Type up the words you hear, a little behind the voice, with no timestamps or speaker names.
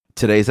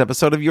Today's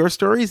episode of Your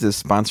Stories is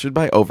sponsored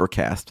by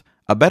Overcast,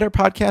 a better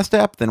podcast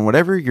app than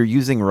whatever you're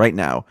using right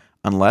now,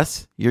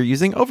 unless you're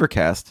using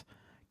Overcast.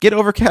 Get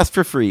Overcast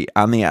for free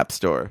on the App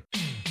Store.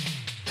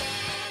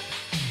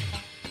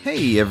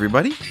 Hey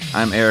everybody,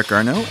 I'm Eric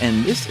Arnault,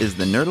 and this is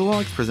the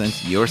Nerdologues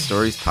Presents Your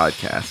Stories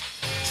podcast.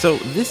 So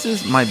this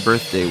is my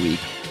birthday week,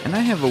 and I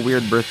have a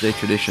weird birthday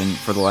tradition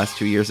for the last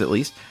 2 years at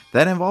least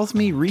that involves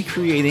me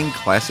recreating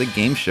classic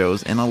game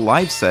shows in a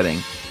live setting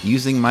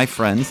using my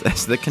friends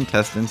as the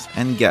contestants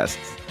and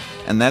guests.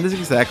 And that is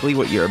exactly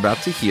what you're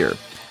about to hear.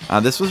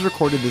 This was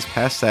recorded this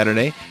past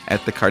Saturday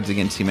at the Cards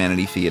Against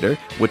Humanity Theater,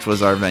 which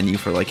was our venue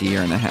for like a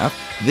year and a half.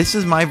 This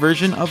is my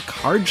version of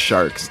Card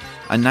Sharks,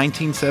 a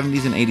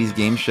 1970s and 80s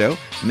game show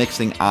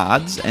mixing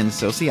odds and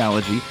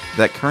sociology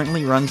that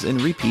currently runs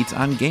and repeats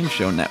on Game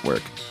Show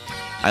Network.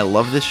 I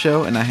love this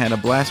show, and I had a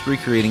blast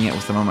recreating it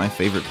with some of my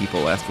favorite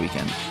people last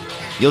weekend.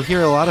 You'll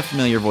hear a lot of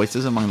familiar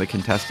voices among the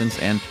contestants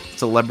and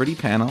celebrity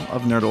panel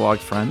of Nerdologue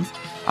friends.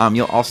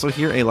 You'll also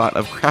hear a lot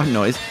of crowd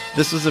noise.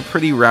 This was a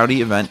pretty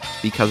rowdy event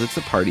because it's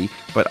a party,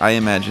 but I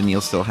imagine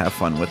you'll still have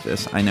fun with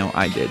this. I know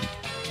I did.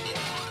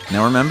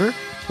 Now remember,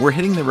 we're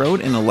hitting the road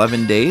in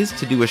 11 days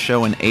to do a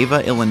show in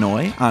Ava,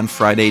 Illinois on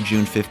Friday,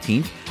 June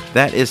 15th.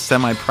 That is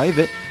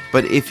semi-private,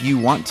 but if you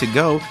want to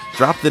go,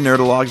 drop the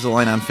Nerdologues a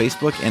line on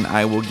Facebook and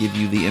I will give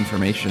you the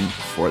information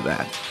for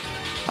that.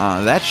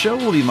 That show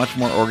will be much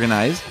more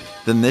organized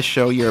than this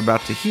show you're about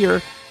to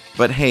hear,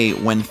 but hey,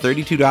 when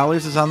 $32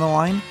 is on the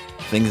line,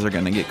 things are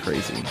going to get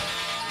crazy.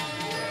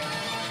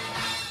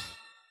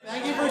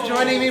 Thank you for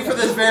joining me for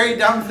this very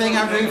dumb thing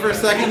I'm doing for a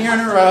second year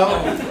in a row.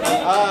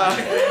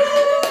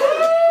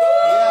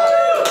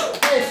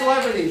 Hey,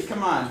 celebrities,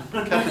 come on.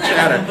 Cut the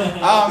chatter.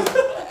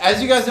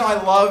 As you guys know,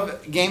 I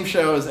love game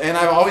shows, and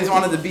I've always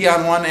wanted to be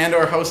on one and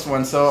or host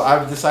one, so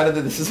I've decided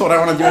that this is what I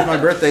want to do with my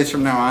birthdays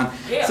from now on.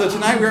 Yeah. So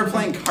tonight we are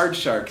playing Card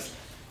Sharks,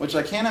 which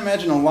I can't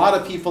imagine a lot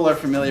of people are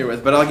familiar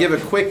with, but I'll give a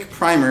quick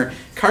primer.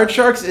 Card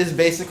Sharks is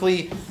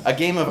basically a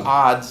game of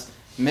odds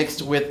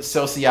mixed with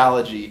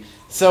sociology.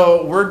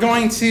 So we're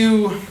going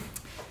to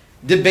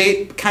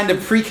debate kind of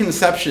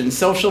preconceptions,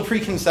 social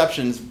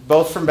preconceptions,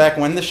 both from back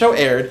when the show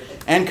aired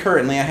and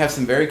currently. I have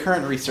some very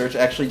current research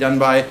actually done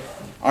by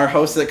our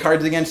hosts at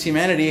Cards Against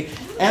Humanity.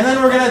 And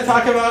then we're going to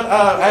talk about,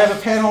 I have a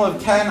panel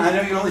of 10, I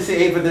know you only say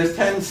 8, but there's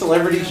 10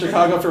 celebrity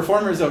Chicago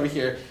performers over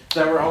here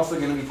that we're also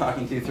going to be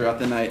talking to throughout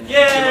the night.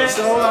 Yeah!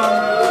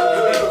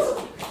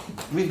 So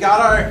we've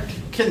got our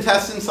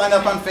contestants signed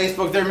up on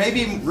Facebook. There may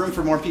be room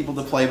for more people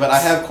to play, but I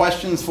have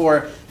questions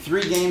for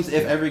 3 games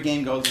if every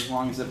game goes as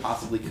long as it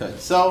possibly could.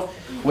 So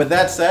with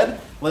that said,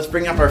 let's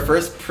bring up our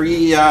first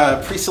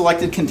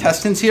pre-selected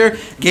contestants here.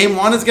 Game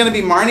 1 is going to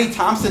be Marnie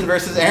Thompson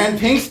versus Aaron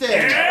Pinkston.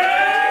 Yeah!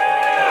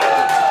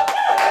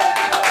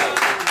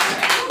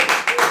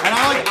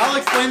 I'll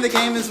explain the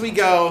game as we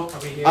go.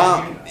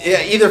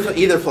 Yeah,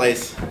 either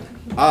place.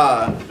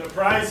 The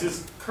prize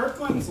is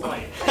Kirkland's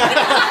Light.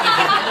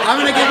 I'm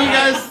going to give you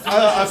guys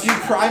a few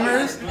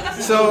primers.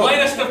 So,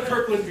 lightest of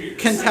Kirkland beers.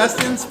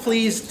 Contestants,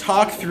 please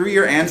talk through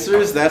your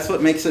answers. That's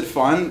what makes it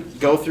fun.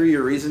 Go through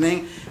your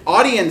reasoning.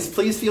 Audience,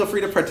 please feel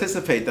free to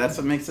participate. That's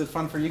what makes it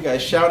fun for you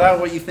guys. Shout out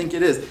what you think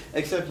it is,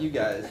 except you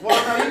guys.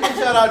 Well, no, you can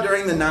shout out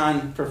during the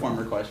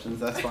non-performer questions.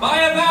 That's fine.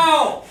 Buy it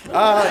now!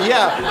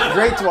 Yeah,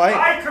 great, Dwight.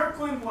 Buy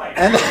Kirkland Light.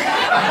 And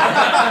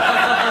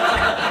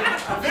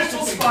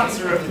official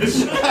sponsor of this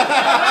show.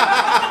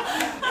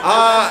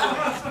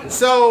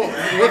 So,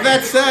 with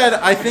that said,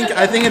 I think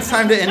it's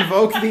time to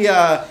invoke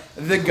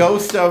the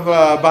ghost of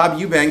Bob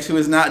Eubanks, who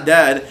is not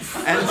dead,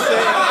 and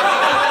say.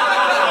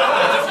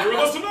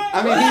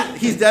 I mean,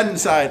 he's dead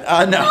inside.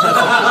 No,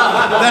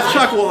 that's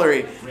Chuck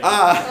Woolery.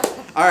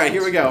 All right,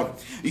 here we go.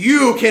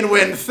 You can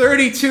win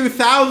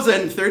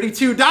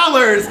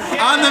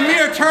 $32,032 on the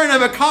mere turn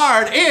of a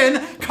card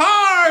in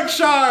Card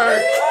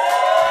Shark.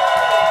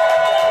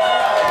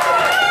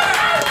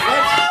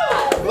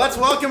 Let's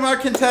welcome our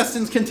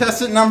contestants.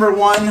 Contestant number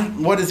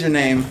 1, what is your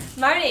name?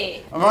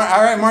 Marnie. All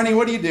right, Marnie,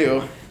 what do you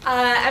do?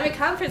 I'm a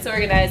conference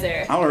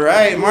organizer. All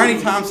right,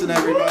 Marnie Thompson,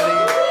 everybody.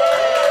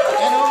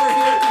 And over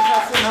here,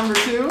 contestant number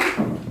 2.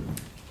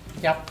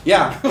 Yep.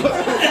 Yeah. Who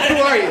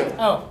are you?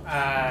 Oh,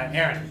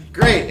 Aaron.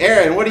 Great.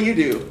 Aaron, what do you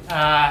do?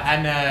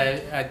 I'm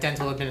a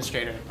dental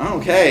administrator.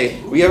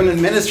 Okay. We have an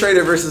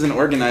administrator versus an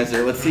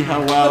organizer. Let's see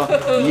how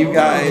well you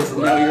guys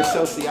know your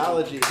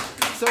sociology.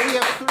 So we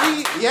have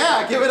 3.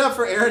 Yeah, give it up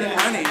for Aaron and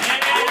Marnie.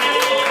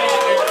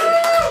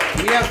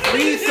 We have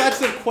 3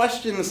 sets of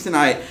questions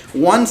tonight.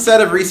 1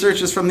 set of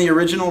research is from the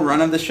original run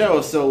of the show,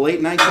 so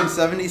late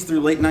 1970s through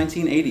late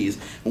 1980s.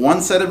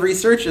 1 set of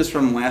research is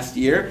from last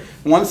year.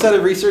 1 set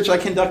of research I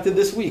conducted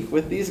this week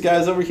with these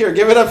guys over here.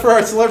 Give it up for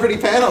our celebrity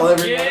panel,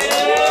 everybody.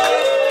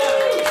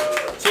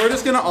 So we're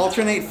just going to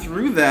alternate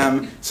through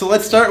them. So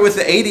let's start with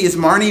the 80s.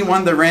 Marnie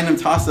won the random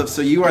toss-up,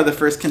 so you are the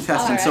first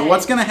contestant. Right. So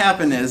what's going to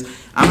happen is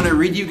I'm going to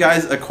read you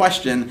guys a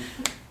question.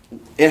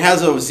 It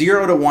has a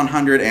 0 to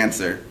 100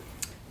 answer.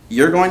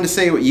 You're going to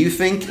say what you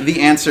think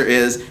the answer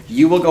is.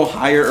 You will go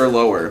higher or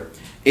lower.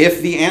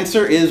 If the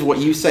answer is what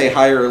you say,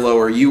 higher or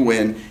lower, you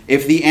win.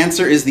 If the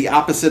answer is the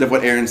opposite of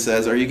what Aaron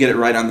says, or you get it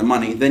right on the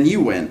money, then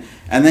you win.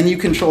 And then you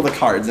control the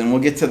cards, and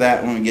we'll get to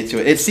that when we get to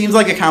it. It seems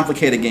like a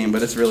complicated game,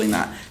 but it's really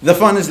not. The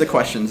fun is the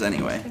questions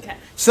anyway. Okay.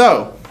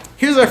 So,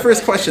 here's our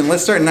first question.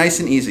 Let's start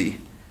nice and easy.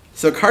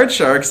 So Card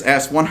Sharks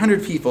asked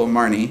 100 people,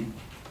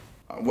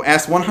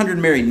 asked 100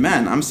 married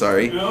men,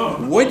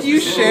 would you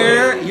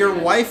share your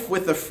wife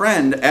with a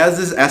friend, as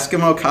is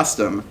Eskimo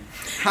custom?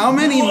 How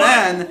many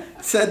men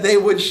said they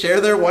would share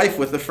their wife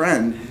with a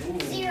friend?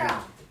 0.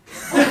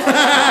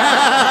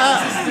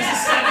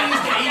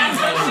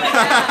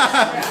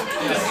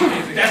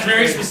 That's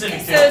very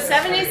specific. So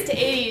 70s to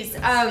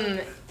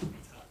 80s.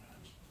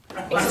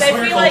 Because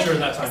I feel like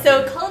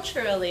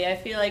culturally, I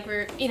feel like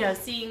we're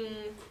seeing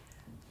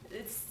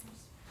it's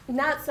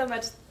not so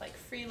much like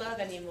free love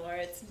anymore.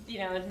 It's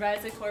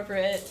rise of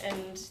corporate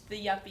and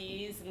the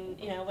yuppies and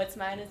what's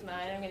mine is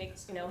mine. I'm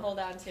gonna hold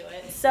on to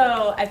it.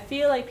 So I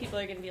feel like people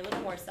are gonna be a little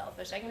more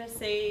selfish. I'm gonna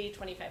say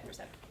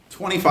 25%.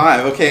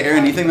 25. Okay,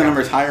 Aaron, do you think the number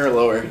is higher or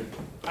lower?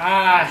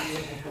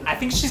 I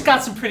think she's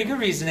got some pretty good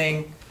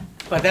reasoning,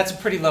 but that's a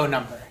pretty low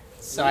number.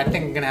 So I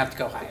think I'm going to have to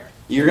go higher.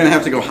 You're going to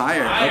have to go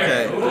higher.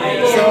 Okay.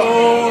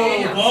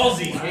 So,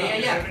 Ballsy.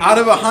 out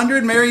of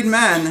 100 married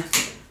men,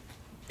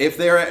 if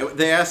they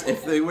asked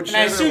if they would And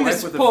I share their assume wife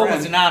this with a poll was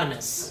friend.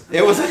 anonymous.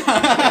 It was.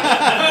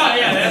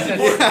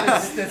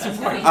 That's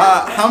important.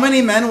 How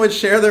many men would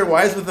share their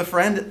wives with a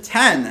friend?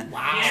 10.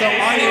 Wow. So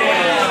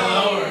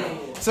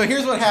Marnie wins. So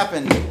here's what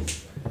happened.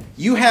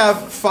 You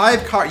have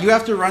 5 cards. You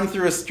have to run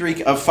through a streak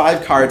of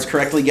 5 cards,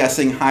 correctly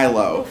guessing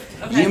high-low.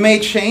 Okay. You may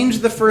change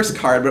the first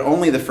card, but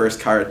only the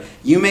first card.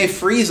 You may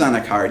freeze on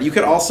a card. You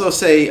could also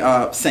say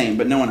same,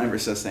 but no one ever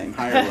says same,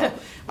 high or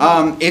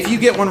low. If you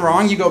get one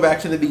wrong, you go back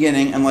to the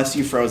beginning, unless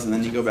you've frozen.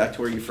 Then you go back to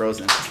where you've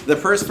frozen. The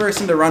first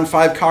person to run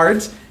 5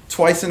 cards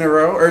twice in a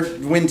row, or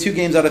win 2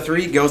 games out of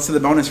 3, goes to the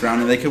bonus round,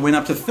 and they could win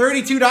up to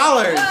 $32.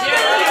 All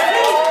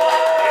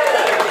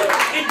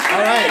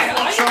right.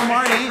 So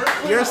Marnie,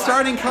 your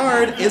starting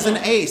card is an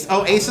ace.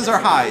 Oh, aces are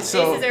high,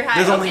 so Aces are high.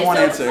 there's only Okay, one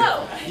so answer. it's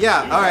low.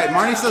 Yeah. All right.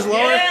 Marnie says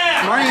lower.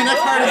 Yeah. Marnie, your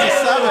next card is a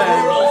 7.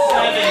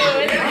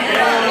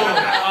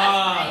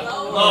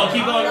 Low.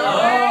 Keep going.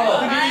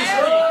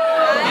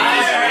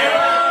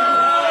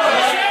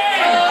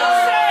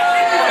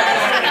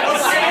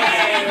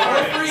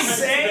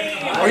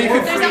 Or you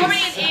could There's freeze.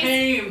 already an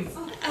ace.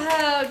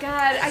 Oh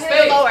God, I'm gonna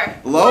go lower.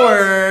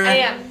 Lower. I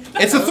am.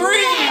 It's a 3.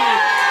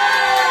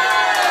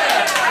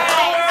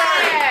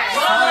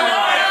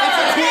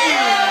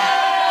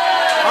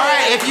 All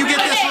right. If you get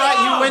this right,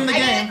 you win the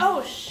game.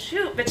 Oh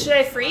shoot! But should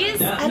I freeze?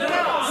 I don't know.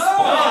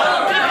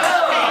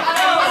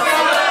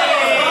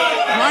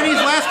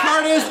 Marnie's last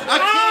card is a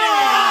king.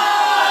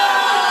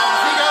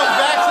 She goes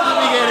back to the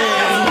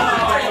beginning.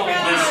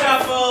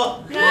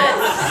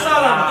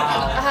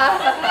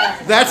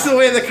 That's the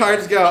way the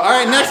cards go. All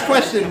right, next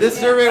question. This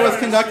survey was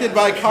conducted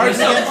by Cards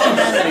Against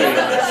Humanity.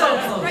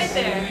 Right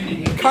there.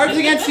 Cards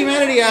Against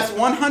Humanity asked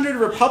 100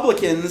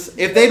 Republicans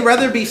if they'd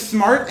rather be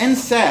smart and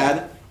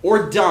sad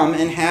or dumb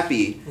and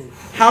happy.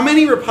 How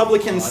many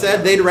Republicans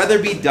said they'd rather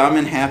be dumb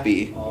and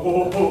happy?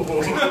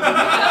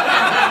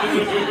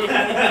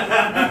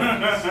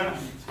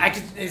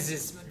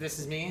 This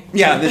is me?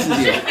 Yeah, this is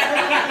you.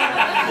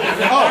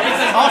 Oh,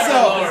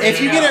 also,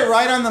 if you get it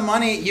right on the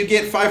money, you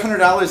get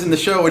 $500 in the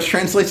show, which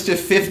translates to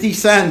 50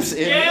 cents.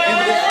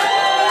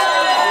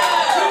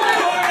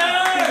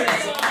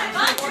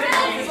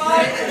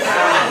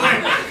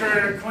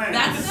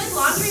 That's good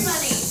laundry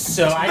money.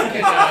 So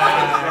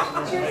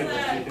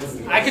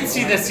I could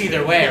see this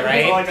either way,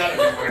 right?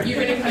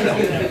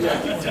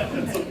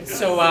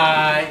 So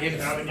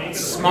if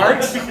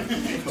smart.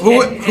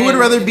 Who would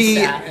rather be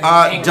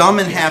dumb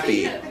and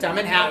happy? Dumb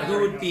and happy. Who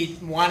would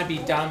want to be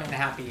dumb and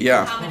happy?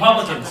 Yeah.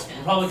 Republicans.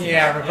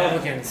 Yeah,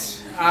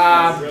 Republicans.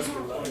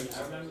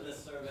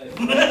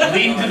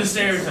 Leading to the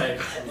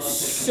stereotype.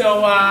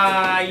 So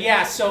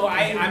so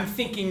I'm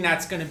thinking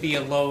that's going to be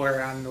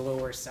on the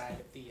lower side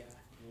of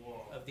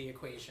the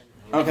equation.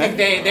 Okay. I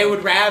think they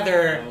would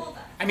rather.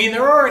 I mean,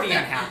 they're already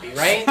unhappy,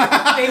 right?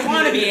 They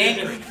want to be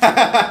angry.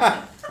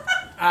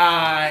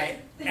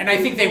 And I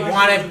think they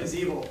want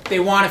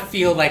to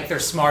feel like they're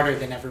smarter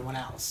than everyone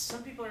else.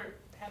 Some people are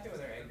happy when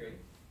they're angry.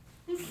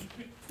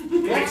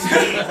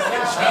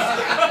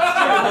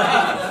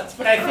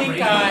 But I think in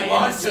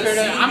the spirit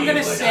of, I'm going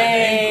to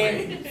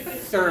say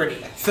 30.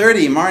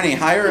 30. Marnie,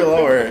 higher or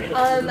lower?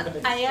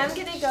 I am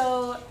gonna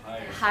go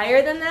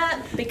higher than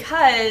that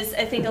because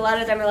I think a lot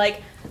of them are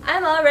like,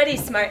 I'm already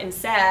smart and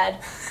sad.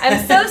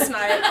 I'm so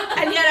smart,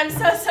 and yet I'm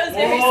so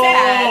very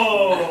sad.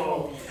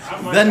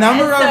 The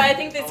number So I of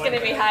think that's gonna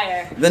be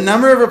higher. the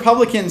number of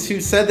Republicans who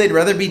said they'd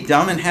rather be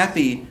dumb and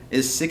happy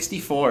is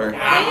 64. It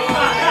was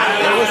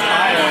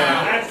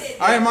higher.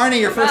 All right, Marnie,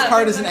 your first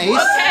card is an ace,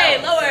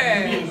 Okay, lower.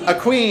 a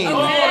queen, There's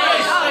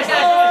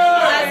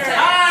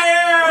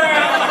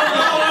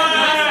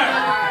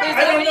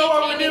gonna be a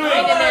king and queen in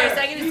there, so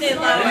I'm gonna say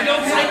lower.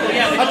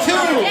 a 2,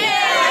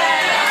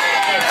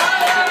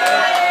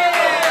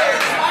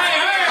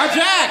 a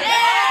jack.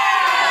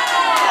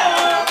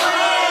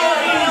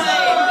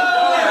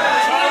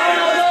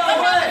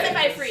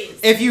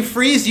 If you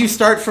freeze, you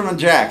start from a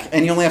jack,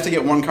 and you only have to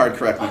get one card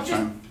correct each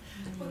time.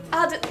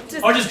 I'll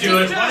Or just do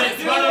it. An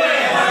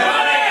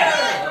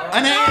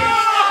ace!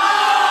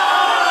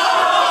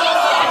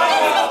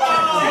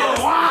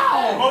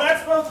 Well,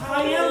 that's both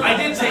high. I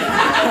did say.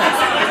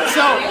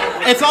 So,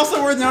 it's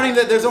also worth noting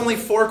that there's only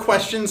 4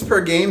 questions per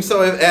game,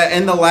 so if,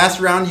 in the last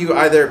round you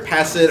either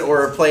pass it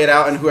or play it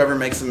out, and whoever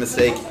makes a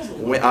mistake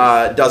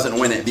doesn't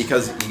win it,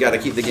 because you got to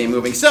keep the game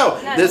moving. So,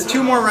 there's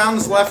 2 more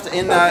rounds left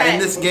in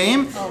this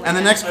game, and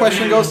the next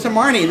question goes to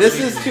Marnie. This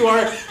is to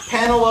our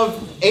panel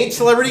of 8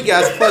 celebrity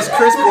guests, plus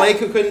Chris Blake,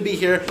 who couldn't be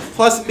here,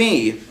 plus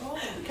me.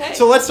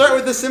 So let's start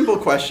with the simple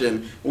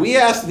question. We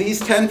asked these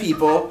 10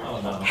 people,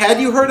 had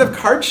you heard of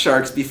card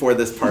sharks before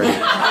this party?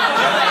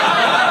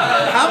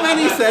 How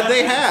many said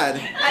they had?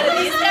 Out of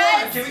these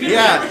guys?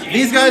 Yeah,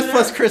 these guys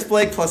plus Chris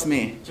Blake plus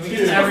me. Can we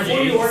get an average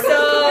age?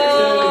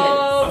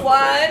 So,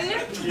 1,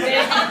 maybe 2.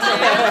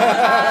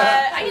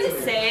 I'm going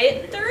to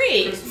say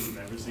 3.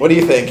 What do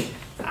you think?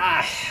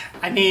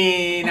 I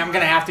mean, I'm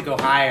gonna have to go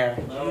higher.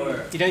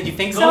 Lower. You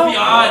think Go so? with the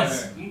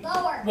odds.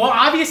 Well,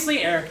 obviously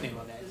Eric knew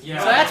of it. Yeah.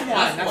 So that's 1.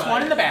 That's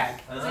 1 in the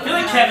bag. I feel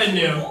like Kevin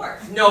knew.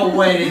 No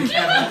way, Kevin.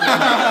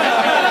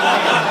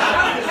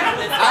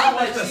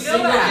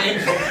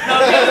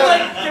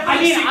 I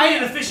mean,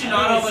 an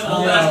aficionado of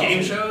old ass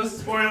game shows.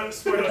 Spoiler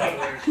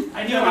alert.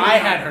 I knew I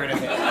had heard of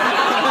it.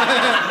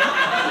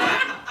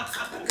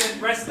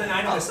 The rest of the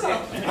night on the stick.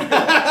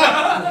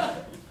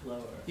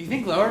 You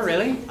think lower,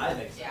 really? I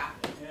think so.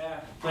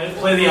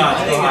 Play the odds.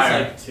 I Go think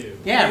higher. it's like 2.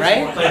 Yeah,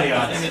 right? Play the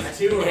odds. It's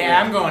 2 or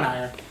Yeah, I'm going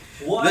higher.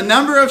 What? The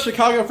number of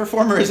Chicago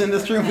performers in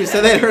this room who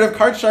said they had heard of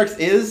card sharks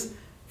is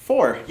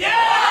 4. Yeah!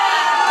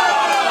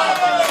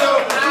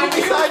 So,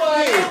 besides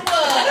me,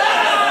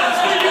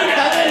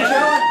 Kevin,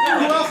 Joe,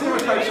 who else knew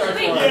what card sharks were?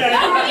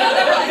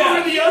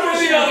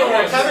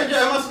 Kevin,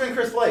 Joe, it must have been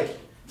Chris Blake.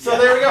 So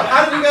there we go.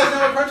 How did you guys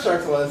know what card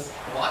sharks was?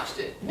 Watched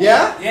it.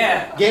 Yeah?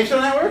 Yeah. Game Show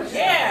Network?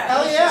 Yeah.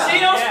 Hell yeah. See,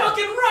 I was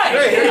fucking right.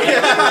 Great.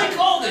 I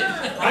called it.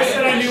 I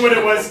said I knew what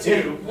it was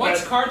too.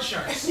 What's card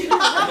sharks?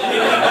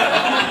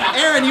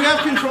 Aaron, you have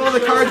control of the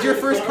cards. Your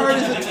first card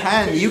is a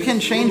 10. You can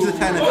change the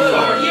 10 if you want.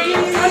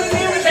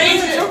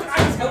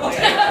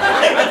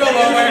 I go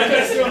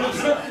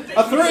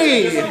A lower.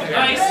 3.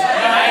 Nice.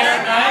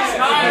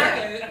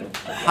 Higher.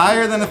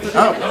 Higher than a 3.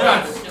 Oh.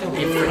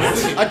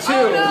 A 2.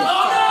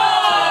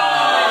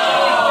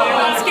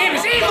 This game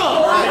is evil!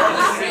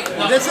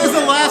 This is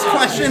the last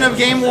question of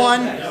game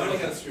 1.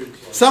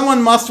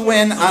 Someone must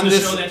win on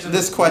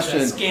this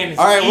question.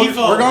 All right,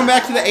 we're going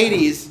back to the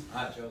 80s.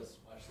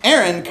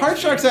 Aaron, Card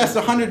Sharks asked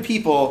 100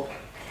 people,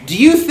 do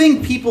you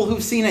think people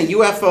who've seen a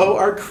UFO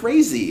are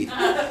crazy?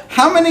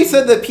 How many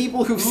said that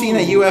people who've seen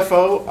a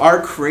UFO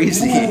are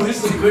crazy?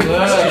 This is a good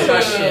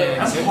question.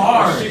 That's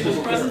hard. This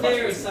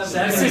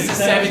is the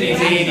 70s,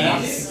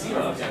 80s.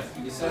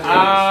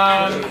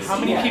 How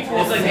many people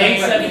It's like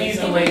late 70s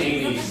to late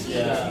 80s.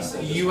 Yeah.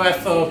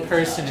 UFO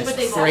person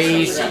is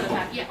crazy?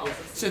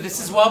 So this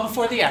is well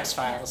before the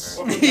X-Files.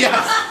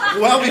 Yes,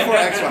 well before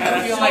I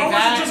X-Files. feel like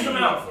Just come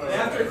that.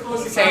 out.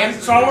 Sam?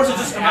 Star Wars has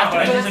just come out. But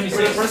I didn't think you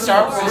said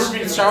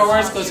Star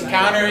Wars, Close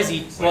Encounters,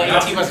 well,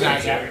 E.T. wasn't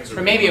out yet.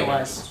 Or maybe it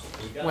was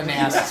when they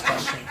asked this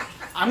question.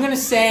 I'm going to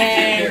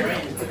say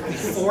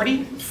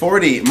 40?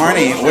 40.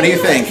 Marnie, what do you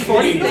think?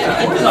 People who've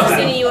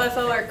seen a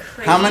UFO are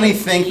crazy. How many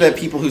think that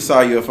people who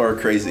saw a UFO are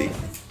crazy?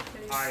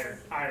 Higher.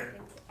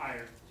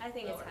 I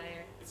think it's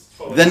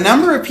higher. The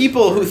number of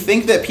people who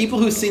think that people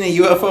who've seen a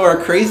UFO are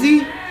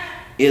crazy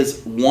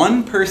is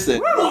 1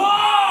 person.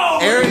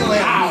 Aaron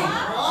Lynn.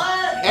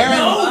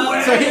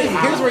 Aaron, so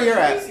here's where you're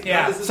at.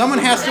 Yeah. Someone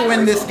has to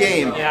win this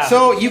game. Yeah.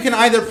 So you can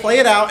either play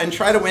it out and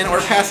try to win,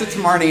 or pass it to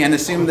Marnie and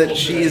assume that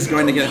she is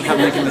going to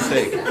make a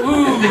mistake.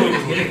 Well,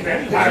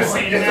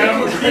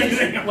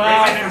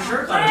 I for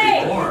sure thought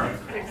it'd be more.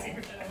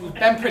 We've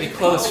been pretty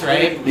close,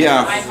 right?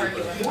 Yeah.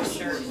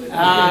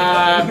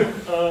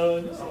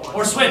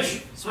 Or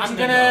switch. I'm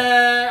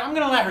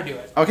gonna let her do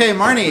it. Okay,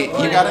 Marnie,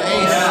 you got an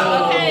ace.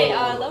 Okay,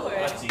 lower.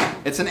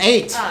 It's an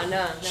 8. Oh,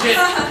 no. Shit.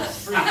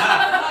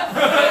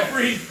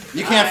 Freeze.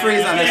 You can't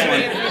freeze on this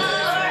one.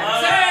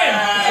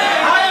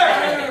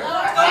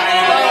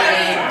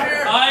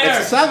 Higher. It's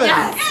a 7.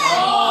 Yes.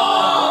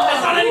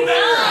 That's not any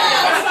better.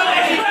 That's not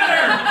any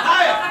better.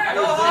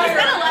 I've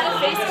got a lot of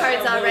face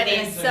cards already,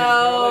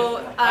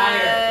 so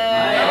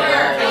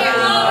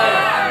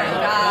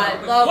God,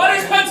 lower. What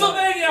is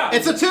Pennsylvania?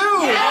 It's a 2.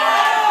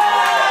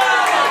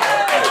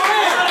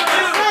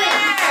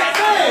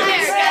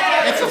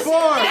 It's a 4.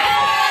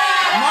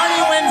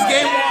 Marnie wins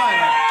game 1.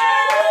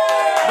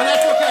 But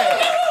that's okay.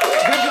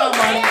 Good job,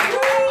 Marnie.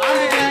 On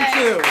to game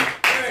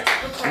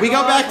 2. We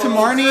go back to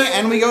Marnie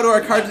and we go to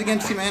our Cards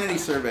Against Humanity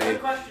survey.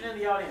 Question in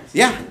the audience.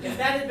 Yeah, If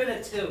that had been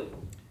a 2.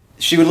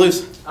 she would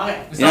lose.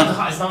 Okay. It's Yeah. not the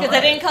high. It's not Because I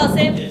didn't call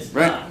save.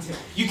 Right.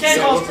 You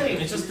can't call straight.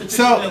 It's just the two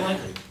So- that like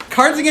it.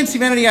 Cards Against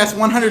Humanity asked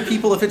 100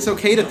 people if it's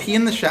okay to pee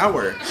in the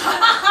shower.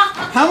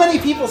 How many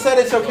people said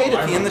it's okay to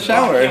pee in the I can't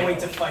shower? wait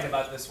to fight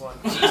about this one.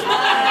 I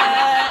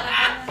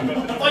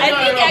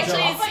think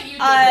actually it's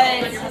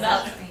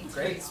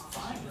Great. It's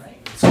fine, right?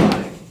 It's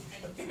fine.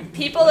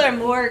 people are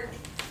more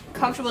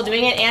comfortable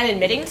doing it and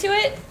admitting to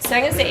it, so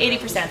I'm gonna say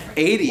 80%.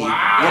 80.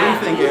 What do you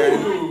think,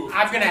 Aaron?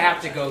 I'm gonna have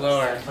to go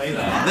lower.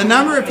 The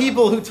number of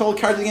people who told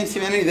Cards Against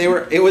Humanity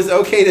it was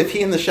okay to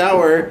pee in the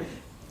shower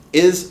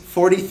is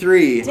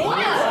 43.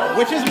 Damn.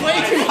 Which is way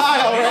too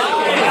high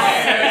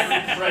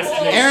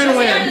already. Aaron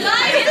wins.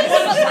 People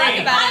talk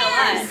about it a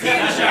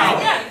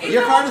lot.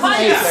 Your card is an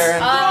ace,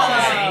 Aaron.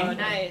 Oh,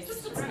 nice.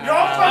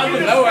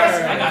 Lower.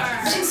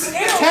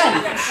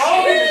 10.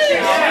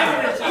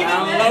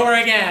 Lower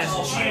again.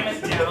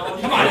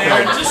 Come on,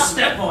 Aaron, just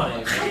step on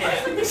it.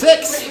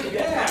 6.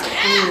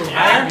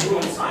 Higher.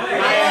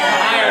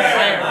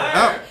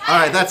 Oh, all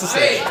right, that's a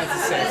 6.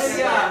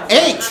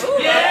 8.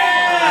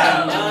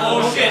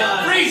 Oh shit!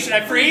 Freeze! Should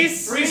I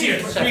freeze? Freeze here.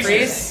 Should I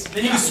freeze?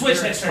 Then you can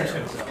switch next turn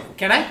too.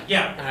 Can I?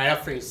 Yeah. Alright, I'll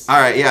freeze. All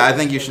right, yeah, I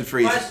think you should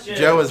freeze. Question.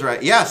 Joe is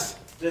right. Yes.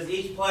 Does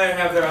each player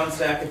have their own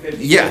stack of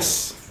 50?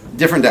 Yes.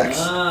 Different decks.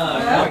 All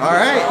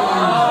right.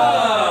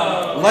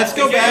 Let's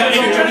go back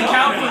You're trying to to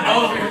count for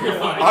both. You're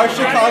fine. our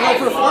Chicago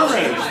performers.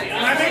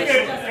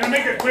 Can I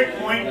make a quick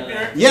point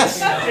there?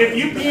 Yes. If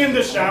you pee in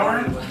the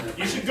shower,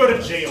 you should go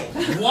to jail.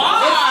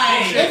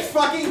 Why? It's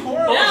fucking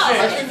horrible. No.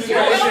 I shouldn't say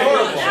it's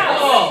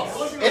horrible.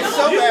 It's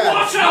so bad.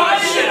 Watch all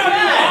that shit on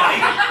your body.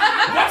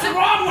 What's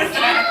wrong with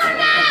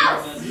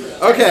that?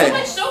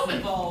 Okay. Soap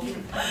involved.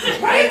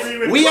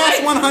 We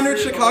asked 100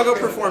 Chicago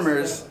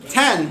performers,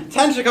 10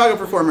 Chicago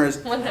performers,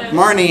 100.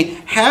 Marnie,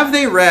 have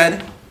they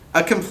read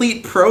a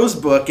complete prose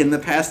book in the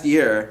past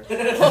year?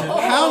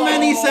 How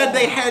many said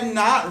they had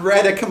not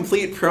read a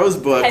complete prose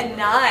book? Had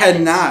not.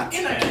 Had not.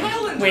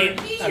 Wait.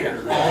 So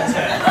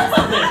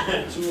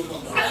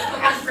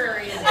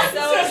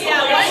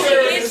yeah, one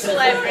engaged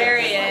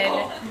librarian,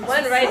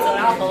 one writes an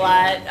awful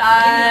lot.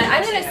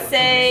 I'm gonna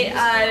say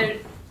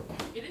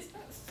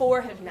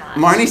 4 have not.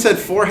 Marnie said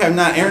 4 have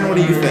not. Aaron, what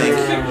do you think?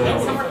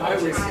 There's some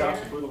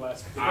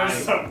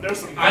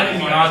I think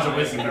the odds are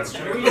with you. That's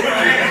true.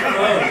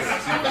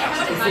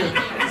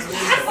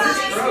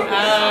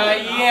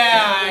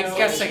 Yeah, I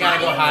guess I gotta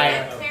go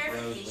higher.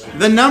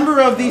 The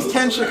number of these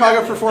 10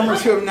 Chicago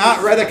performers who have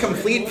not read a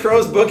complete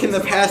prose book in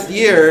the past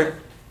year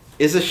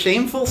is a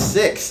shameful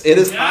 6. It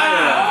is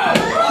higher.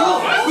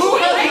 Who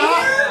has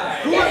not?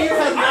 Who of you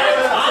has not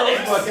read a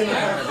prose book in the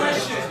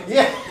past year?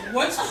 Yeah.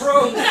 What's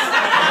prose?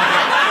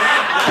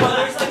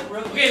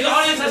 Okay, the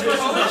audience has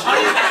questions.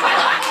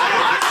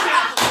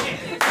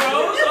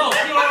 Prose? Oh,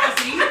 you want to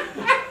see?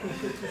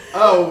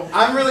 Oh,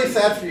 I'm really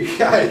sad for you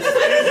guys.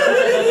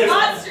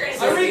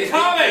 Monstrous. I read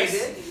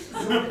comics.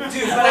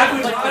 Dude, but I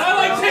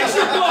like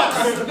picture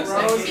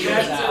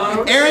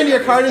books. Aaron,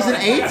 your card is an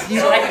 8. I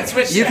can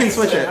switch. You can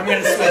switch it. I'm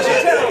gonna switch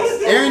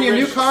it. Aaron, your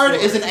new card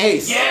is an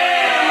ace. 7,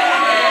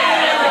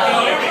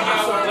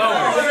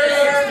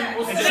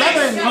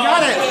 you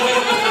got it.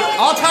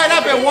 All tied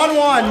up at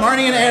 1-1,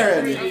 Marnie and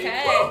Aaron.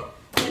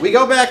 Okay. We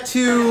go back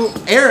to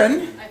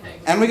Aaron,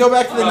 and we go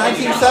back to the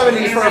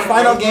 1970s for our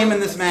final game in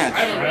this match.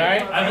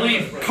 Alright. I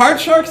believe. Card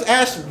Sharks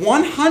asked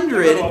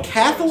 100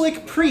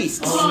 Catholic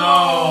priests,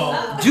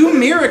 No. do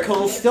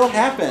miracles still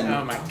happen?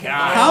 Oh my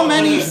god. How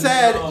many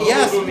said,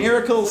 yes,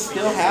 miracles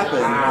still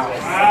happen?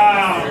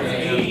 Wow.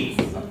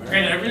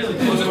 Granted, I really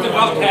was just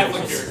about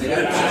Catholics.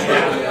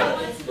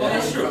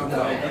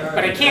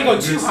 But I can't go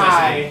too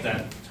high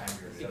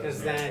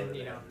because then,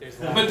 you know, there's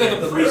that. But then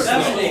the priest.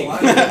 I'm gonna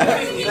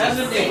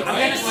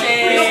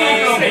say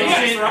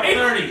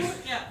 30s.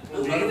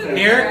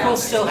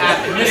 miracles still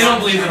happen. They don't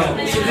believe it all.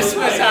 So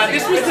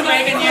this was the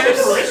Reagan years,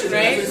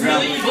 right?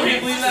 Really? You don't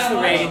believe This that? was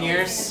the Reagan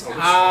years.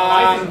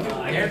 I'm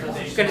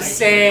gonna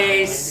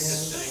say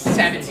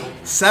 70.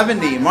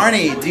 70.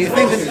 Marnie, do you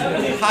think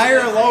that higher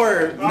or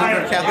lower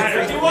number of Catholic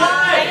priests? I'm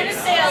gonna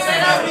say a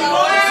little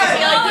lower. I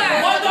feel like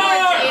people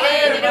are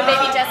dated. You know,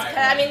 Baby Jessica.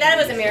 I mean, that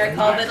was a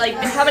miracle. But like,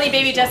 how many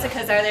Baby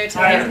Jessicas are there to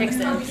Mike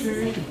Nixon?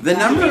 The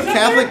number of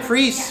Catholic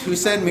priests who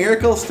said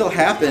miracles still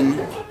happen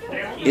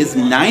is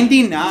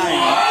 99. Yeah,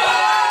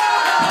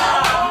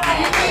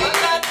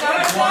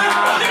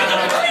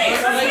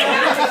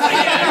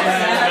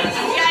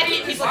 I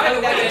need people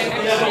coming back in.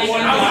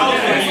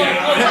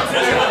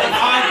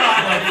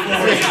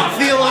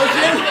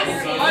 Theologian?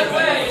 By the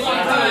way,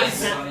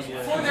 because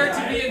for there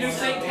to be a new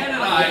Saint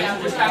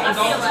canonized, which happens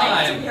all the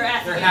time, there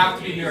have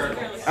to be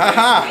miracles.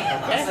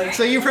 Aha.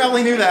 So you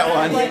probably knew that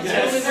one.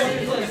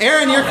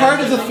 Aaron, your card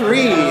is a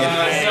 3.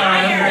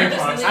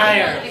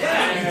 Higher.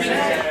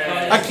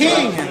 A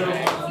king.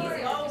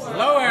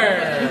 Lower.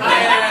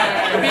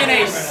 It'll be an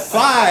ace.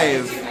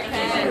 5.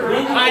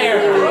 Higher.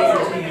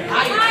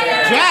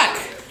 Jack.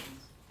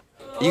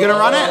 You gonna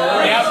run it?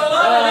 Yep.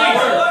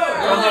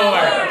 Or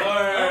lower.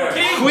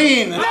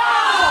 Queen.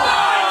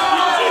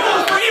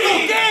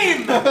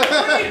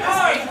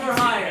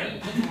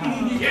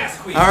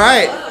 All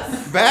right.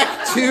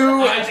 Back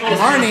to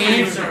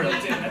Marnie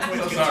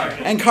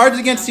and Cards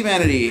Against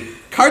Humanity.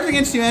 Cards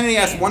Against Humanity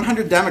asked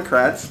 100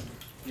 Democrats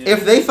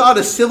if they thought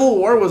a civil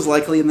war was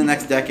likely in the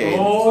next decade.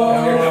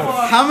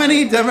 How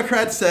many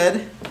Democrats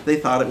said they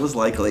thought it was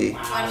likely?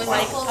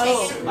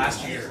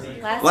 Last year.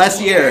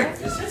 Last year.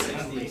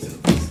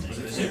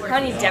 How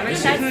many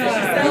Democrats? So,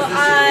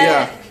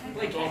 Yeah.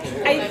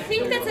 I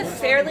think that's a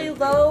fairly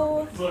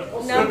low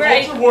number.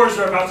 The culture wars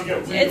are about to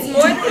get weird. It's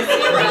more than 0,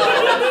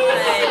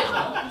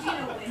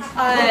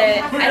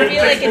 but I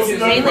feel like it's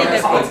mainly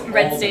the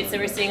red states that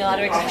we're seeing a lot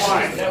of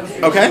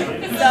expansion. Okay.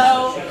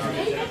 So,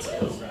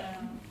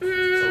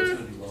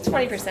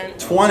 20%.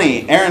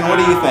 20. Aaron, what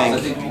do you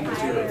think?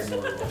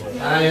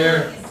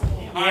 Higher.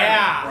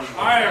 Yeah.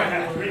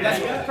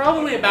 That's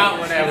probably about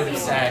what I would have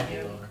said.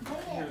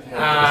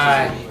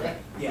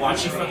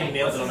 Watch you fucking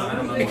nails it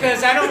on that.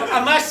 Because I don't,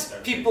 unless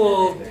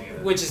people,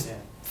 which is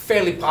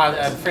fairly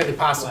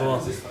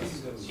possible,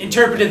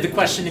 interpreted the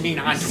question to mean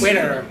on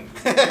Twitter,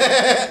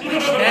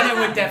 then it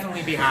would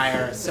definitely be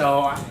higher.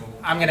 So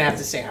I'm gonna have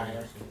to say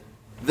higher.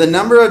 The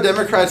number of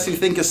Democrats who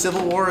think a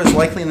civil war is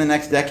likely in the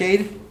next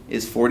decade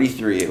is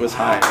 43. It was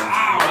higher.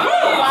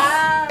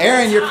 Wow.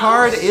 Aaron, your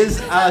card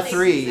is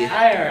 3.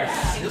 Higher.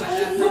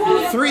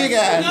 3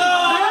 again.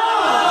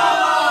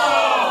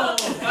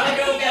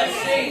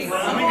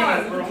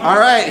 All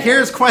right,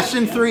 here's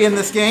question 3 in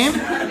this game.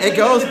 It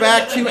goes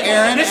back to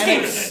Aaron. This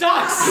game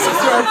sucks.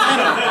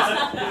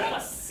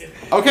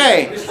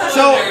 Okay,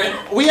 so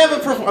we have a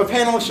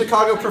panel of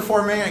Chicago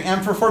performing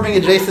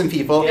adjacent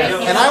people,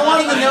 and I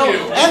wanted to know,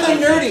 and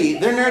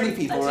they're nerdy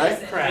people, right?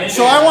 Correct.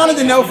 So I wanted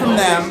to know from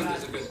them,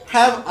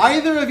 have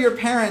either of your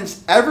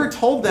parents ever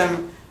told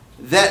them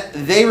that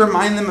they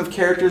remind them of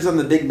characters on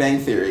The Big Bang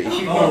Theory?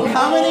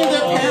 How many of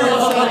their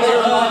parents said they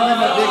remind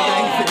them of Big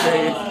Bang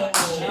Theory?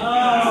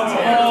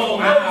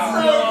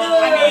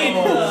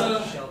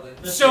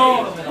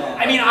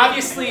 I mean,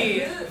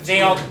 obviously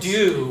they all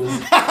do.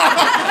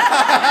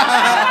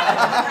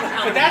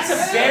 But that's a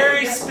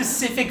very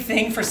specific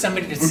thing for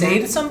somebody to say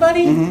to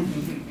somebody.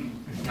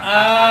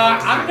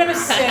 I'm gonna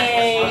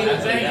say,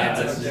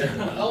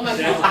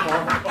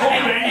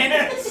 and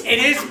it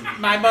is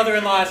my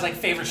mother-in-law's like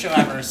favorite show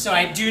ever. So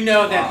I do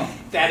know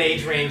that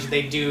age range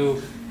they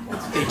do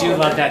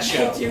love that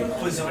show.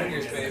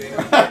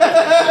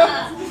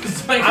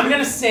 I'm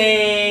gonna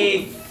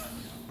say,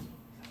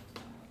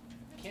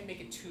 can't make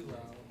it too low.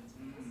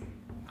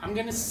 I'm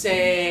gonna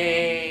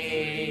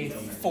say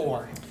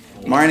 4.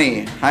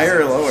 Marnie, higher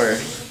or lower?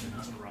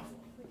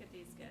 Look at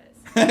these guys.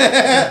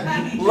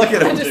 Look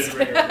at I'm them. just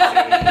We're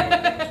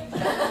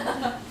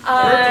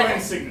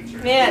doing signature.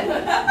 Man,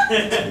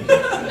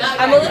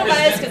 I'm a little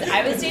biased because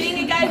I was dating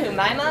a guy who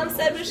my mom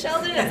said was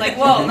Sheldon. It's like,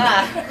 whoa,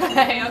 ma.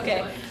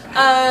 Okay.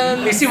 At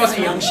least he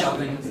wasn't young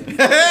Sheldon.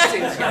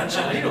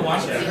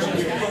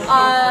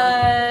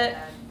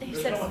 He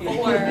said 4.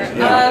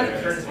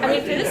 I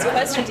mean, for this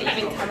question to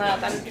even come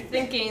up, I'm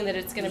thinking that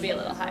it's going to be a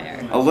little higher.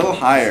 A little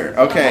higher.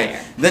 Okay.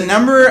 The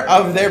number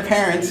of their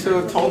parents who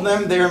have told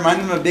them they remind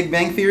them of Big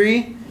Bang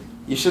Theory,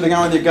 you should have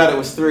gone with your gut. It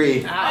was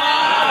 3.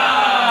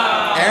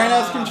 Aaron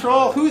has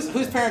control. Whose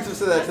parents have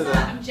said that to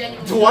them?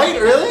 Dwight,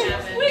 really?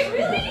 Wait,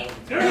 really?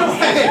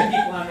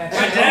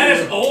 My dad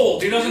is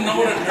old. He doesn't know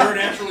what a nerd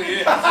actually is.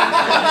 He's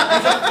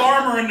a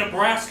farmer in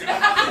Nebraska.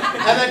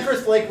 And then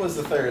Chris Blake was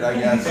the 3rd, I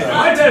guess. So.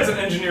 My dad's an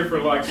engineer for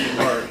Lockheed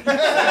Martin.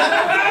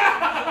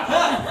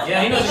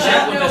 Yeah, he knows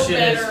exactly what that shit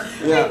is.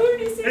 Yeah.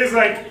 He's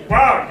like,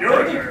 wow, you're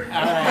a nerd.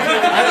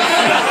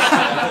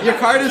 Your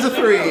card is a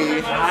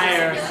 3.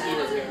 Higher.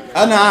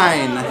 A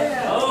 9.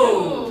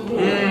 Oh.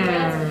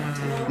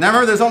 Now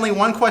remember, there's only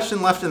one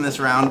question left in this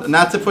round.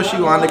 Not to push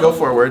you on to go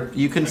forward.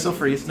 You can still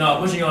freeze. No,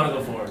 pushing you on to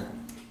go forward.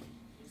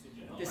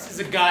 This is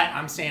a gut.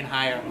 I'm saying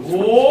higher.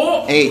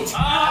 Whoa! 8. Oh,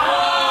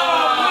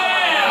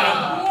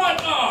 yeah! What?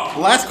 Oh.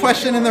 Last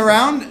question in the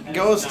round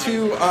goes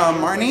to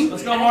Marnie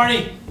Let's go,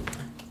 Marnie.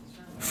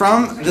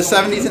 from the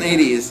 70s and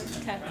 80s.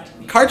 Okay.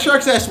 Card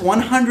Sharks asked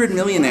 100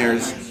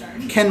 millionaires,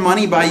 can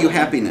money buy you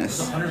happiness?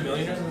 100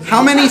 million?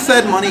 How many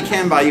said money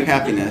can buy you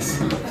happiness?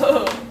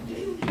 Oh.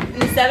 In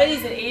the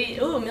 70s and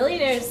 80s. Ooh,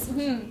 millionaires.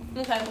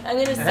 Okay. I'm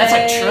going to say. That's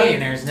like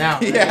trillionaires now.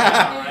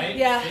 Yeah. Right?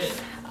 Yeah.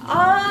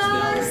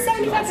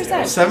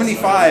 75%.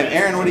 75.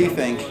 Aaron, what do you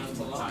think?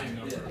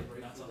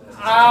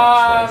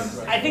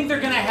 I think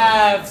they're gonna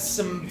have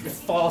some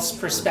false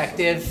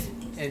perspective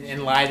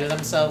and lie to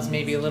themselves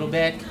maybe a little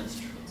bit.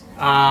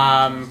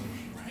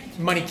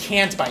 Money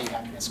can't buy you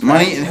happiness.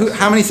 Correct? Money.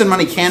 How many said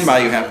money can buy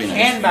you happiness?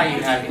 Can buy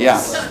you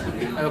happiness.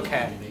 Yeah.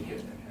 Okay.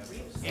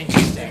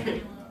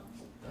 Interesting.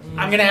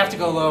 I'm gonna have to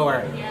go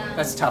lower.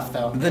 That's tough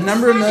though. The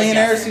number of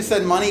millionaires who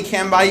said money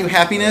can buy you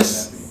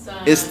happiness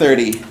is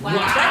 30.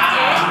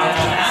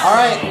 All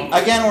right.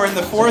 Again, we're in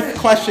the 4th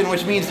question,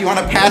 which means do you want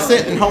to pass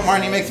it and hope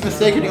Marnie makes a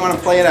mistake, or do you want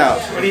to play it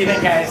out? What do you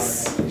think,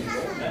 guys?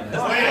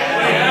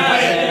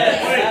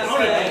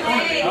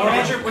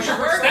 What's your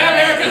first? Stab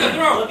Eric in the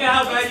throat. Look at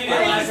how bad you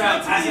did last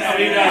round.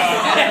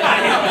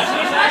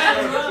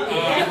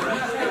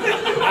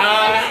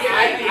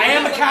 I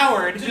am a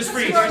coward. Just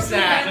freeze. There's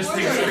that. Just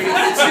freeze.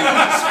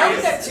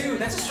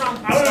 That's a strong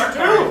Start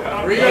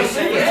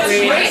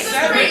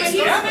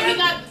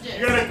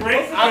You got a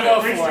great. I'll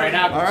go for it.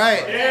 All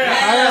right.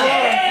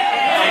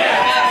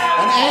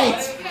 An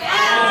 8.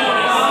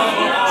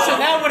 So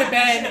that would have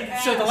been.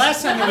 So the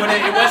last time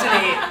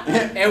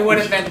It would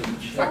have been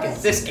fucking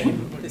this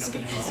game. This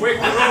game. Wait,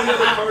 what are the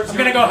other cards? I'm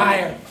gonna go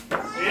higher.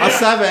 A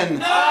 7.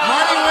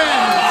 Marnie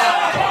wins.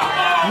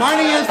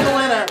 Marnie is the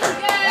winner.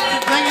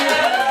 Thank you.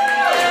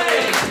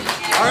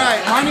 All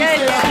right, Marnie,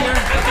 stay up here.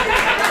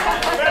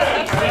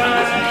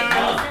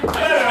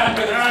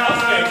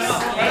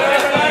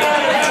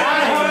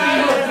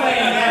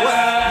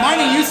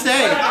 Marnie, you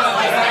stay.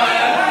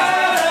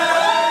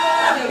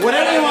 Would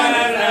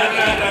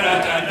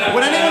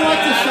anyone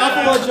like to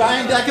shuffle a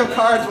giant deck of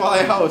cards while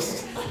I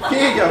host?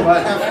 Here you go,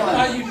 bud. Have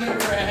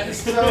fun.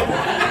 So,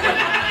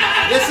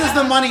 this is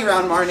the money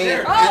round,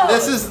 Marnie. And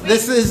this is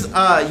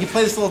you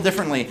play this a little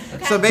differently.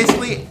 Okay. So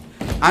basically,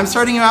 I'm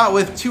starting you out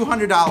with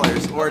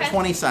 $200 or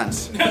 20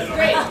 cents.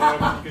 Great.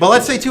 But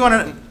let's say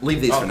 200.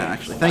 Leave these for now,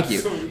 actually. Thank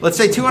you. Let's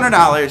say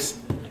 $200.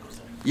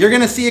 You're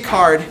gonna see a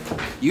card.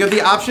 You have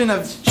the option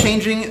of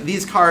changing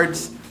these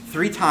cards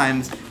 3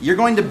 times. You're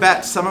going to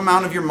bet some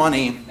amount of your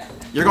money.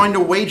 You're going to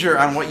wager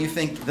on what you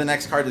think the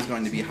next card is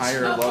going to be,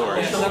 higher or lower.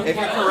 If you're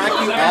correct,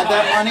 you add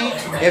that money.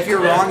 If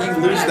you're wrong, you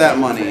lose that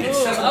money. Okay.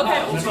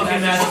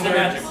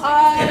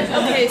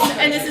 Okay, so,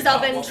 and this has all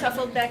been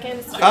shuffled back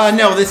in?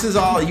 No, this is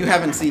all you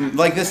haven't seen.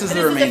 Like, this is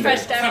the remainder.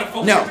 This is a fresh deck?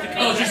 No.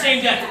 Oh, it's your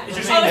same deck. It's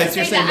your same Oh, deck. It's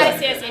your same deck. I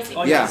see.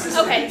 Yeah.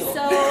 Okay,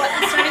 so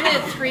starting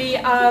at 3,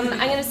 I'm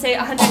going to say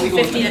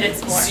 150 that it's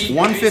for.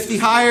 150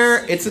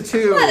 higher, it's a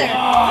 2. Mother.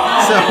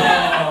 So,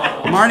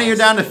 Marnie, you're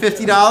down to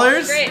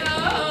 $50. Great.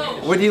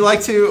 Would you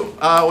like to?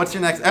 What's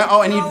your next?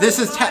 And this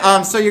is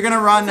so you're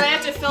gonna run. So I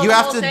have to fill you the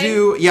have whole to thing?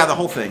 do the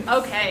whole thing.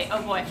 Okay,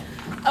 oh boy.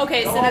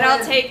 Okay, so then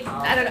I'll take,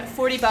 I don't know,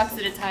 $40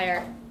 that it's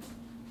higher.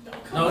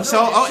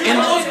 So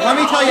let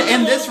me tell you,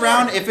 in this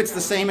round, if it's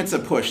the same, it's a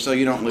push, so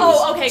you don't lose.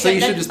 Oh, okay, So good.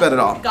 you should just bet it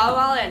all. Go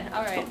all in,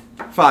 all right.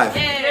 5.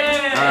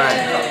 Yay. All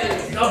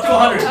right. Up to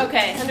 100.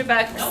 Okay,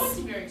 $100.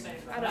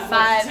 Out of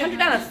 5. 100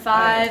 down to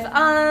 5.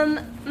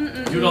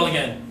 Do it all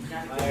again.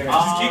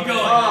 Just keep going.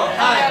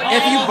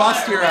 If you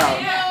bust, you're out.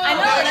 I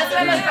know, that's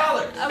what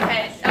I'm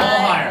okay. All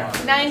higher.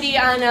 90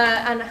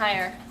 on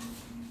higher.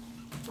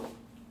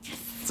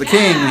 It's a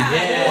king.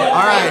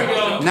 All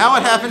right. Now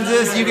what happens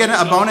is you get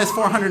a bonus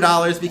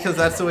 $400 because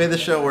that's the way the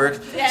show works.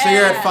 So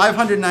you're at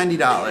 $590.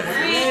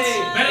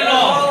 Bet it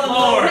all.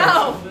 Lower.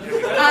 No.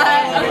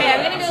 Okay,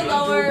 I'm gonna go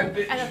lower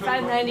at a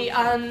 590.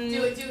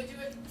 Do it.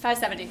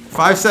 570.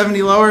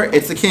 570 lower.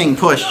 It's a king.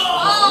 Push.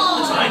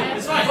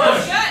 It's fine.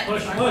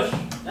 Push.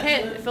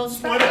 Okay, it feels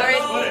fine. All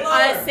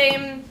right.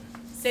 Same.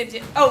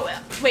 Oh,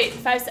 wait.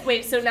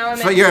 So now I'm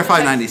at. You're at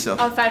 590 still.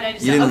 Oh,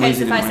 590. You didn't Okay, lose,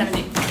 so you didn't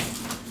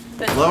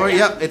 570. Lower.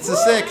 Yep. It's a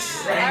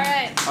 6. All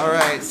right. All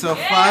right. So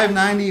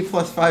 590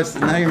 plus 5.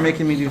 Now you're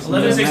making me do some.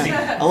 1160.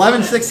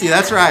 1160.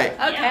 That's right.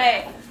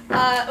 Okay.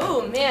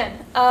 Oh man.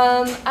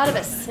 Out of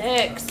a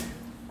 6.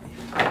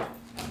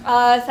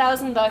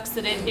 $1,000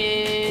 that it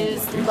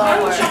is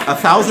lower.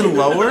 1,000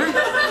 lower?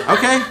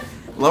 Okay.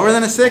 Lower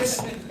than a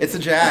 6? It's a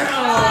jack.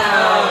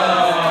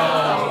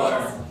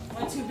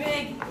 Too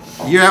big.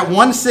 You're at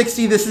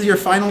 160. This is your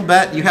final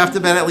bet. You have to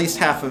bet at least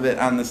half of it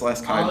on this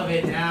last All of card.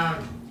 it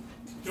down.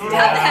 Stop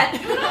that.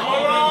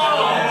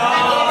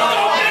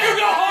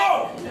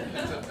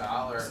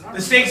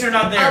 The stakes are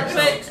not there. I'll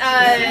put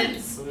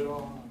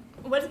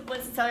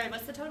what's the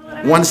total?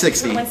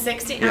 160.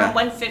 160. Yeah.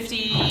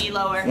 150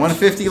 lower.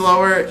 150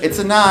 lower. It's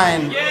a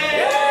 9. So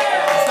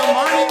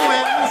Marnie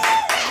wins.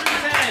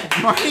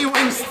 Marnie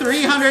wins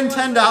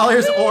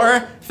 $310 or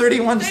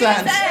 31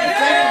 cents.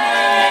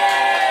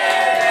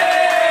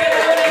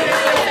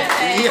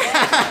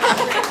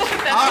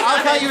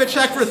 I'll cut you a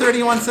check for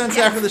 31 cents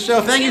after the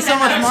show. Thank you so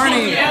much,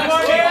 Marnie.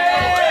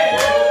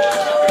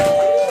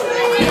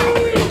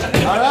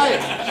 All right.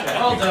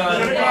 Well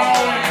done.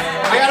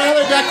 I got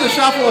another deck to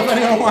shuffle if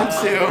anyone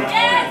wants to.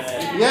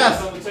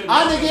 Yes.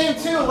 On the game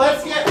too,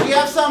 we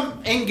have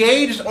some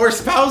engaged or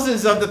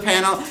spouses of the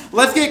panel.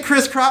 Let's get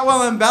Chris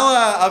Crotwell and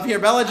Bella up here.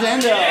 Bella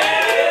Jando.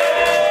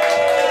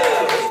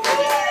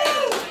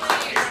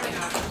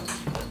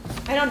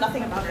 I know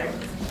nothing about her.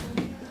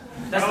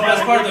 That's the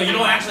best part, though. You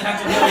don't actually have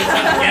to really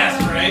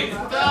guess, right?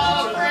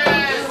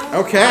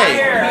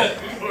 Okay.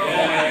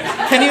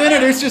 Can you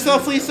introduce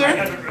yourself, please, sir?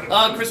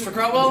 Christopher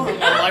Crotwell, I'm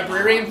a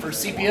librarian for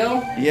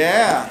CPO.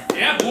 Yeah.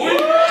 Yeah, boy. And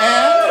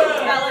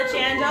Bella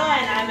Chando,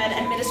 and I'm an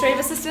administrative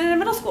assistant in a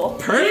middle school.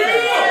 perfect.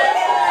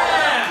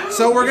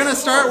 So we're going to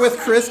start with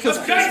Chris because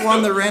Chris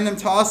won the random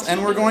toss,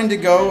 and we're going to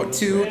go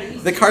to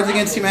the Cards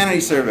Against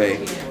Humanity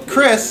survey.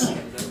 Chris,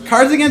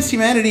 Cards Against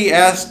Humanity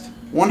asked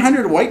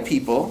 100 white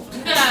people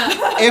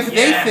if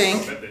they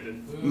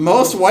think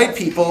most white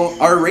people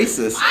are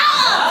racist.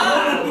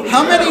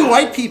 How many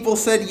white people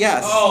said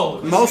yes?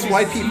 Most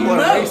white people are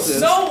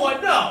racist. No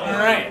one, no. All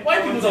right.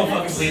 White people don't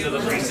fucking believe that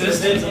they're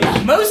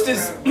racist. Most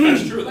is.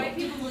 That's true. Most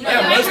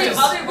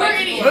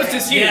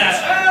is huge.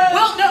 Yeah.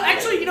 Well, no,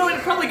 actually, you know, it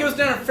probably goes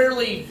down a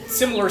fairly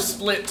similar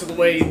split to the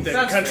way the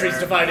country's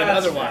divided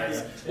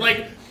otherwise.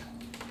 Like,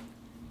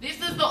 This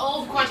is the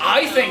old question.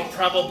 I think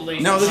probably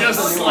No, this just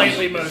is the new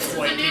slightly most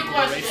white people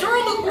are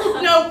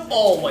racist. No,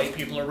 all white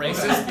people are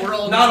racist. We're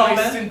all Not all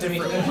racist men. in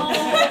different ways.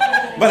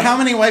 But how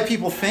many white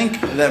people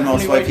think that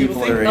most white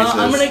people are racist?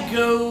 I'm gonna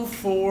go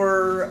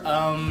for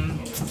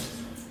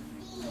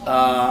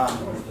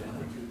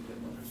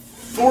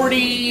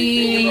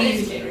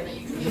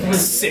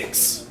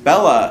 46.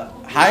 Bella,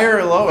 higher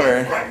or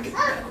lower?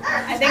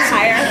 I think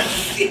higher.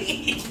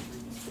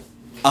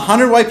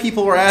 100 white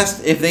people were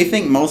asked if they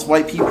think most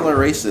white people are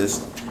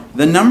racist.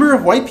 The number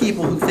of white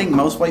people who think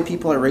most white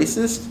people are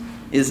racist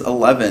is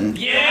 11.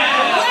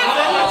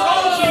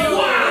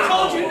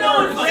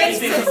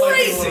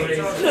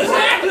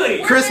 Exactly.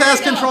 Chris has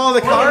control of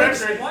the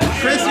cards.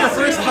 Chris, your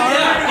first card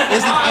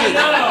is an 8.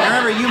 And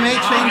remember, you may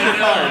change your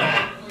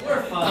card.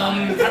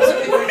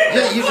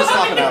 You just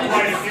swap it out.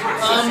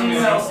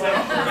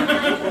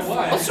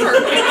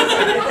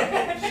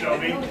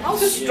 I'll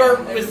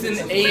start with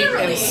an 8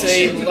 and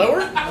say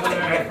lower.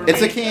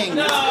 It's a king. All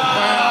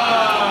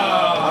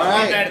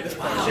right.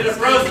 Should have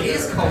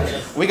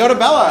frozen. We go to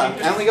Bella,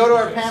 and we go to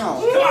our panel.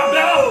 Come on,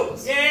 Bell.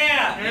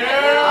 Yeah.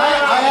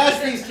 I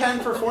asked these 10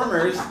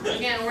 performers,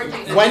 Again, we're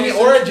taking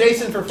or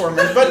adjacent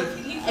performers, but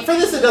for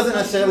this it doesn't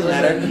necessarily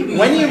matter.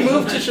 When you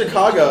moved to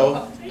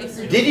Chicago,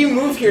 did you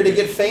move here to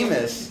get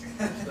famous?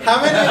 How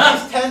many of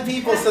these 10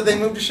 people said they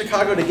moved to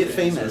Chicago to get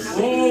famous?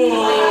 Ooh.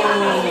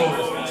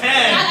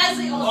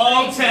 10.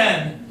 All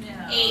 10.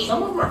 8.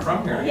 Some of them are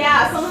from here.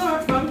 Yeah, some of them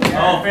are from here.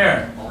 Oh,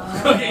 fair.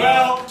 Okay.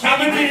 Well, Can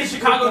you be the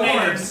Chicago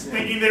natives?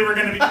 thinking they were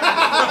going to be.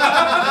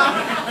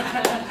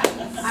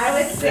 I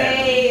would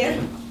say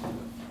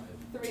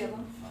 3 of them.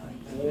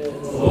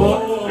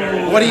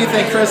 What do you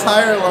think, Chris?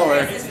 Higher or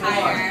lower?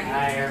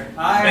 Higher.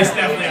 It's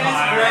definitely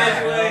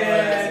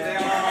higher.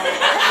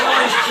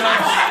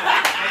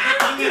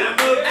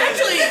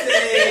 Actually,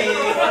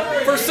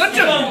 for such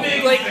a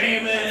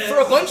for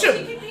a bunch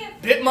of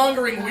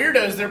bit-mongering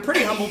weirdos, they're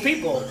pretty humble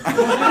people. We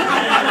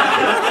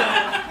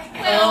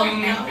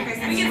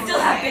can still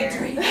have big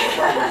dreams.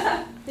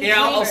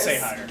 Yeah, I'll say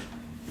higher.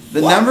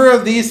 The number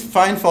of these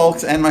fine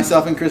folks and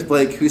myself and Chris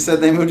Blake who said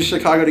they moved to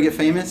Chicago to get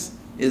famous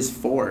is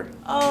 4.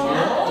 Oh.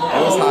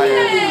 It was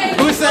higher.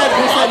 Who said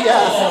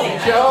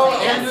yes? Joe,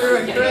 Andrew,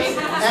 and Chris,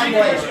 and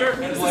Blake.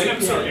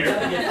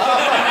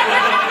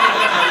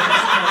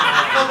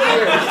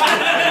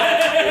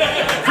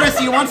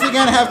 Chris, you once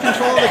again have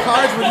control of the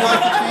cards. Would you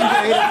like to change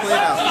your 8 and play it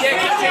out? Yeah,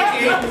 can you take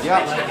 8? Yep.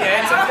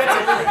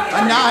 Yeah, A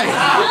 9.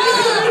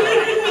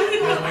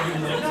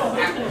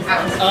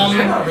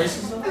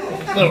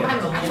 Lower.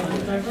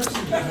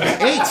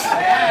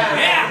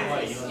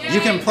 8. You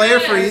can play or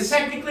freeze.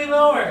 Technically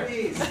lower.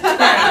 Freeze. Not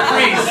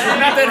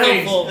that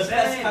helpful. The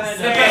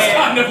best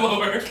kind of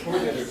lower.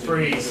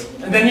 Freeze.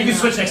 And then you can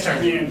switch next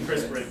turn.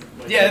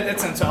 Yeah, that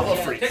sounds all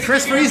free.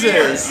 Chris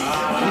freezes.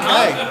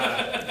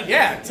 Okay.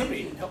 Yeah,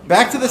 somebody help me.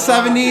 Back to the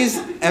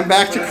 70s and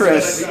back to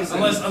Chris.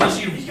 Unless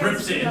she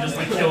rips it and just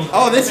kills it.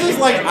 Oh, this is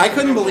I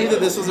couldn't believe that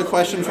this was a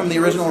question from the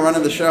original run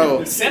of the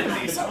show.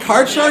 70s.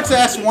 Card Sharks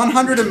asked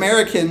 100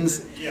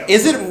 Americans,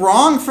 is it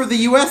wrong for the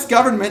U.S.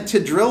 government to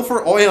drill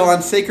for oil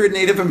on sacred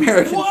Native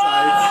American sites?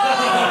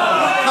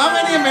 How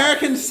many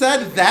Americans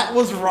said that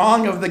was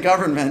wrong of the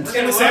government?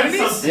 In the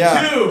 70s?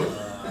 Yeah. 2.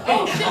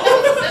 Oh, shit, that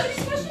was the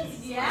 70s question?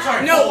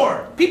 Sorry, No,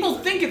 4. people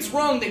think it's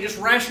wrong, they just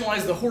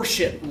rationalize the horse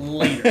shit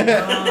later.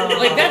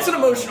 That's an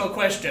emotional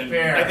question.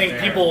 Fair, I think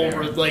fair, people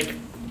fair. were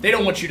they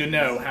don't want you to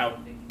know how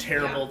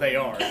terrible they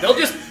are.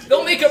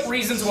 They'll make up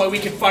reasons why we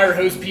can fire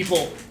hose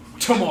people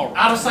tomorrow.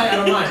 Out of sight,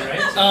 out of mind,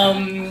 right?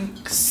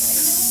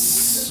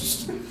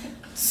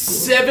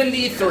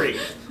 73.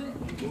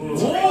 Ooh.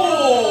 73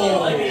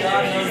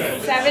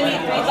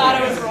 thought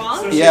I was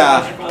wrong.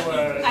 Yeah.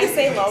 I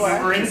say lower.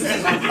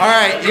 All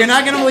right, you're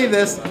not going to believe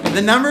this.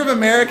 The number of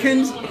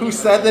Americans who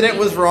said that it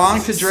was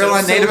wrong to drill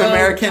on Native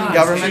American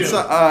government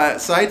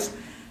sites,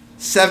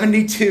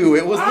 72.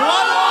 It was one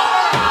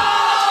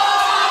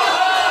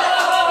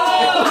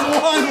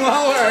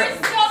lower.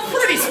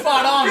 Pretty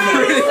spot on.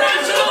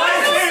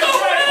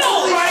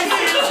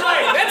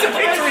 That's a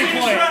victory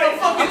point.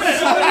 Hold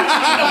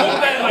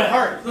that in my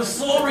heart. The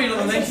soul read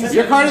on the 19th.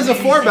 Your card is a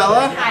 4,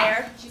 Bella.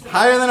 Higher.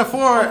 Higher than a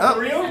 4.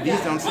 Oh, these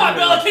don't Come on, sound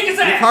Bella, good. kick his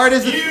ass. Your card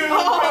is a...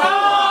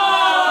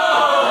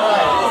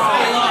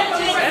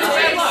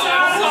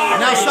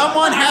 Now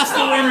someone has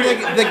to win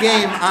the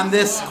game on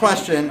this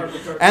question.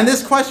 And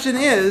this question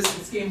is,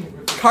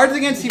 Cards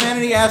Against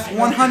Humanity asked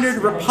 100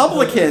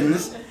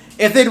 Republicans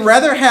if they'd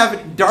rather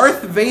have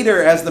Darth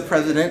Vader as the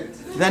president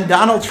than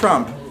Donald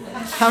Trump.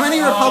 How many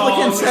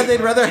Republicans said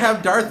they'd rather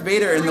have Darth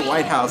Vader in the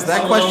White House?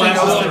 That question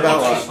goes to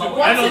Bella.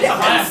 I know the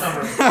last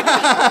number.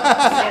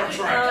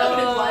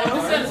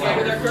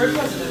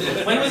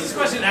 When was this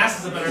question asked?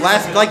 Is a better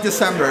Last, like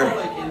December.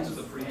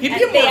 He'd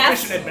be a more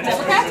efficient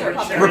administrator.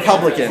 Democrats or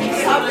Republicans?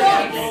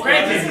 Republicans.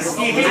 Granted,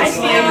 he hates I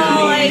feel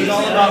like It's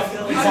all about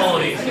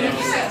equality.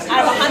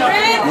 out of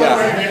 100, Yeah.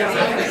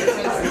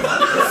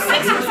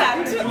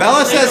 6%.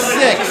 Bella says 6.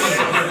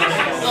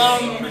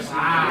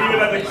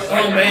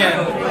 Oh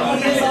man.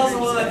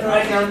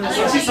 I'm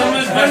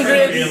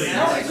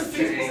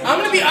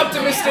gonna be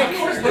optimistic.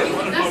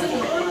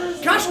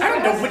 Gosh, I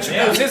don't know which of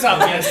those is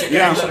optimistic.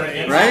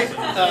 Actually. Right?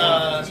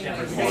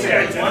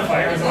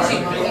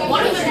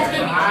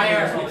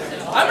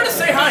 I'm gonna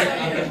say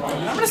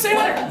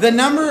higher. The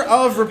number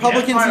of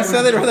Republicans who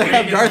said they'd rather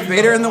have Darth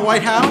Vader in the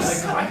White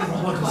House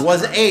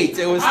was 8.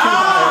 It was too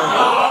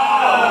high.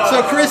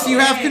 So, Chris, you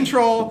have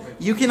control.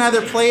 You can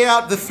either play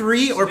out the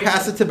 3 or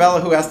pass it to Bella,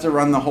 who has to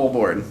run the whole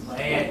board.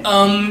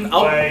 I'll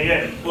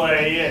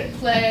Play it.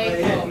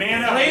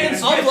 Man up.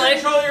 I'll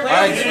play. All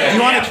right, do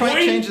you want to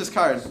change this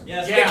card?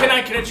 Yeah. Can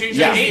I change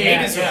Yeah.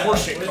 it? 8 is a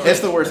horseshit. It's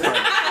the worst card.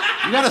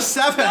 You got a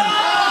 7.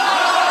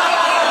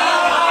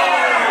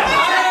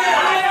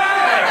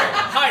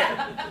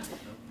 Higher.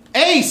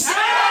 Ace.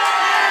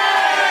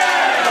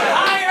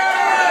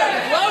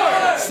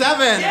 Lower.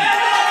 7.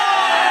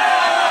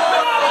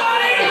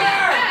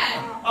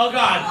 Oh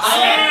God.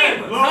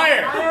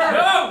 Higher.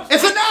 No.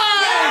 It's a 9.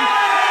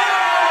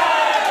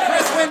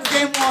 Chris wins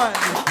game 1.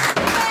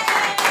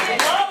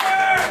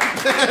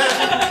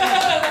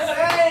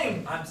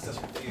 I'm still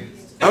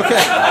confused.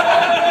 Okay.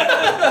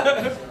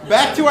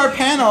 Back to our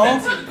panel.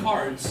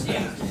 Cards.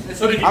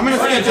 I'm going to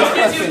skip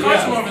this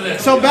question.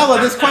 So, Bella,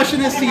 this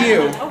question is to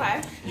you.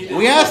 Okay.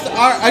 We asked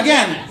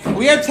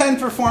we have 10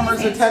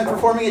 performers or 10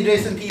 performing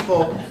adjacent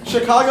people.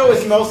 Chicago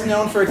is most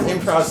known for its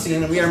improv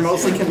scene, and we are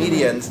mostly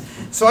comedians.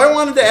 So I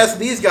wanted to ask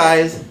these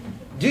guys,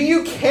 do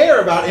you care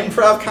about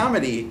improv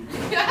comedy?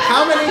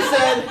 How many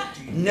said,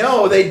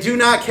 no, they do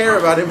not care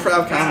about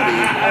improv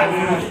comedy?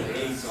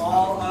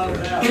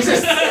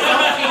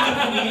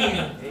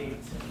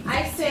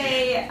 I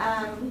say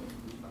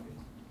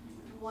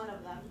one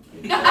of them.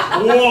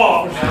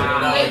 Whoa.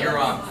 No, you're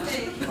wrong.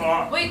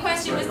 Wait,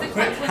 question was the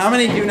question. How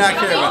many do not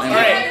care about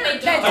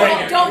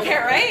improv? Don't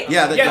care, right?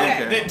 Yeah, that don't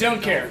care. That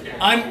don't care.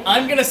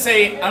 I'm gonna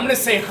say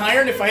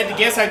higher, and if I had to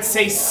guess, I'd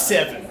say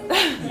 7.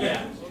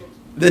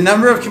 The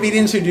number of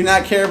comedians who do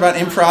not care about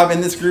improv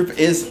in this group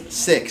is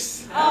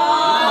 6.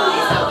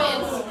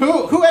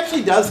 Who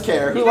actually does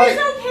care? Who like?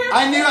 don't care.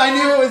 I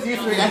knew it was you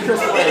 3 and Chris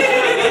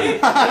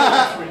Blake. I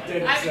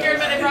haven't cared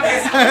about improv.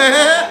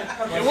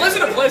 It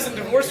wasn't a pleasant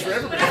divorce for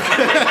everybody.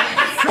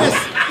 Chris,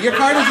 your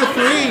card is a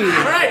 3.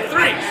 All right,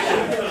 3.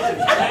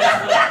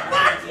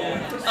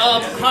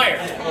 Higher.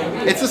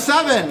 It's a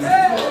 7.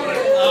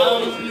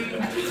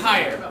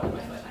 Higher.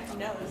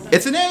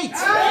 It's an 8.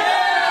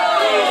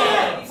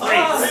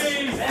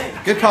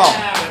 Good call.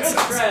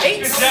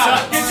 8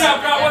 sucks. Good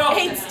job, Cotwell.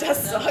 8 does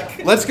suck.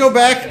 Let's go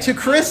back to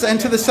Chris and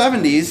to the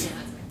 70s.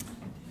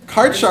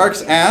 Card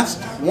Sharks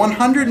asked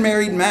 100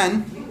 married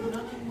men,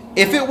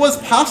 if it was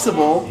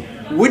possible,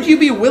 would you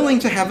be willing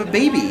to have a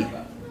baby?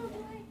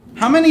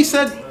 How many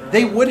said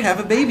they would have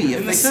a baby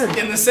if they could?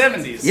 In the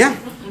 70s. Yeah.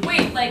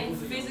 Wait, like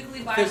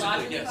physically,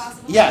 biologically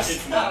possible? Yes.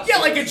 Yeah,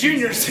 like a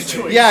junior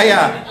situation.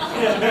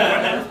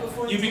 Yeah.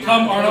 You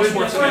become Arnold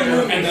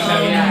Schwarzenegger and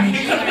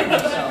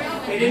then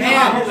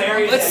Man,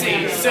 let's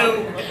see.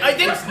 So I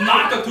think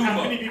not the tumor.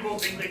 How many people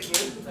think they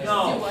could?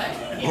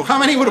 Well, how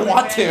many would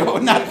want to?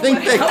 Not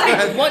think they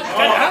could. what?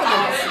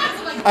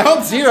 I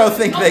hope 0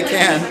 think they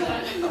can.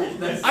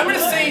 I'm gonna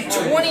say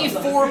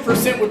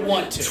 24% would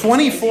want to.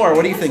 24.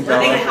 What do you think,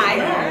 Bella?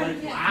 Higher.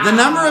 The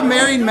number of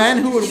married men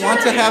who would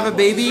want to have a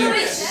baby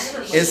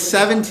is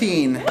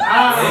 17.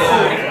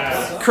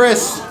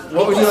 Chris,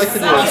 what would you like to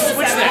do?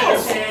 Switch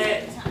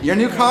that. Your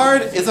new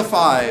card is a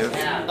 5.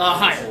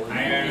 Higher.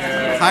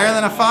 Higher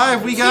than a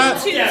 5, we got a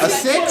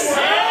 6.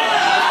 Higher.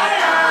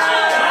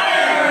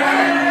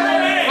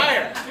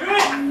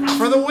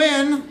 For the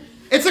win,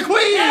 it's a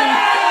queen!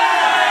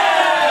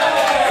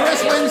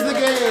 Chris wins the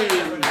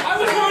game. I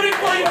was voting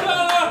for you,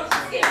 Bella.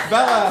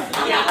 Bella,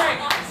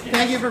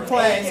 thank you for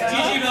playing.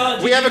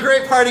 We have a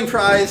great parting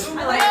prize.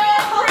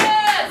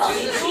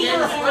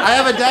 I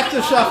have a deck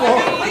to shuffle.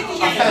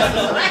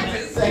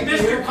 Thank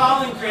you.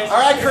 All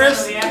right,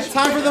 Chris, it's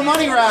time for the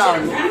money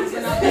round.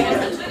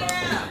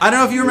 I don't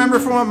know if you remember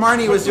from what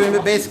Marnie was doing,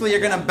 but basically you're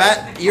going to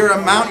bet your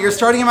amount. Your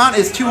starting amount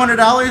is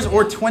 $200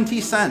 or 20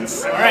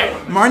 cents. All right.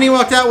 Marnie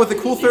walked out with a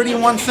cool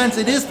 31 cents.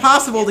 It is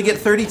possible to get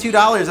 $32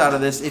 out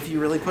of this if you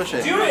really push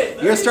it. Do it.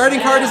 Your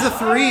starting card is a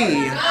 3. All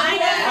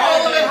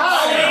of it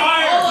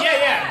higher.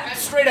 Yeah.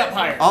 Straight up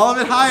higher. All of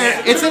it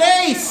higher. It's an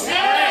ace. All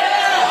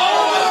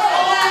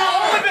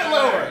of it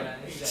lower.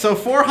 So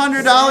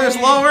 $400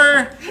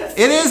 lower.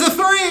 It is a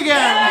 3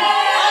 again.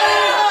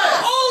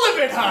 All of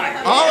it higher.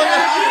 All of it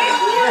higher.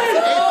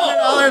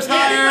 $800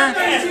 higher.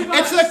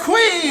 It's a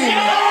queen.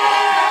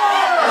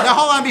 Now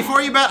hold on,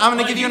 before you bet, I'm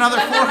going to give you another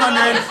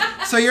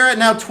 $400. So you're at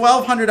now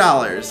 $1,200.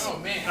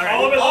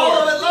 All of it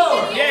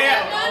lower.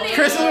 Yeah.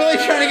 Chris is really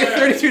trying to get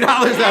 $32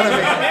 out of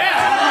it.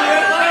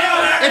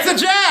 It's a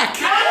jack.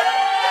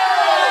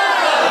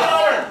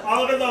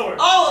 All of it lower.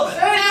 All of it.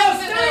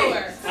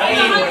 I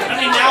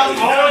mean, now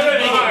all of it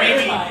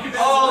maybe.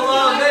 All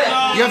of it.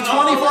 You have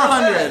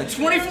 $2,400.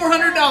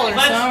 $2,400.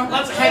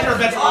 Let's hedge our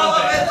bets a All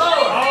little of bit. it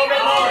lower. All of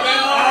it lower.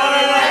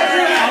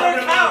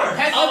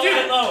 I'll do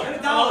it. $1.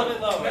 All of it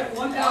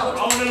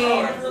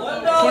lower.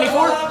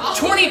 24?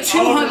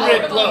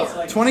 2,200 lower.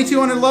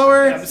 2,200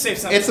 lower. Yeah, save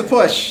something. It's a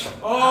push. Now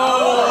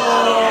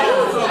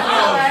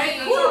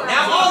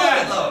all of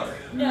it lower.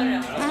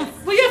 No.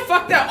 Well, yeah,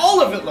 fuck that.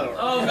 All of it lower.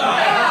 Oh,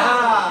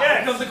 God. Yeah,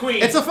 here comes the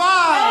queen. It's a 5.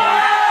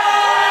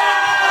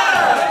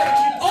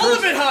 All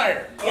of it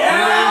higher.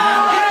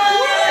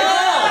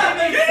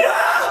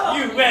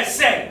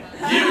 USA.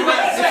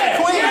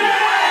 Queen.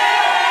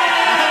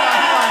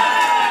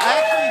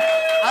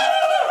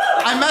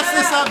 I messed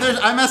this up.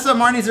 I messed up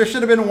Marnie's. There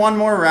should have been one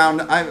more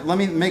round. Let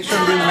me make sure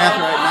I'm doing the math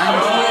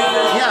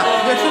right.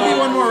 Yeah, there should be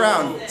one more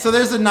round. So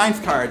there's the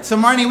 9th card. So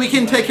Marnie, we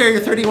can take care of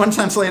your 31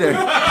 cents later.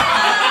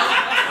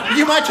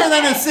 You might turn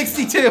that into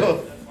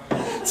 62.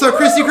 So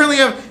Chris, you currently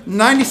have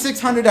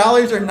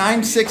 $9,600 or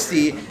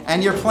 $960,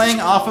 and you're playing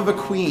off of a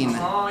queen.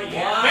 Oh,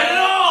 yeah. Bet it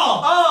all.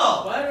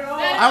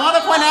 I want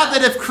to point out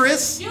that if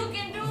Chris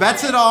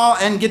bets it all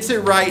and gets it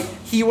right,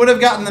 he would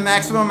have gotten the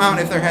maximum amount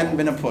if there hadn't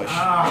been a push.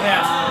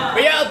 Yeah.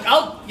 But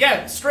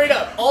yeah, straight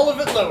up. All of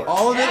it lower.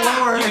 All of it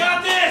lower. You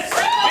got this.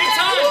 Big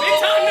time,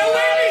 no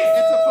whammies.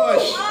 It's a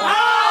push.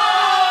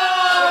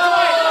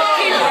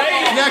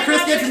 Yeah,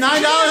 Chris gets $9.60.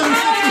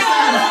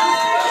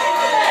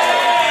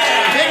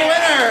 Big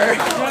winner.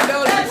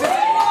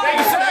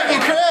 Thank you,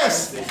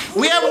 Chris.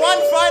 We have one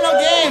final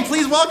game.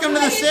 Please welcome to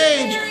the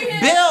stage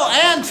Bill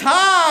and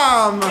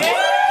Tom.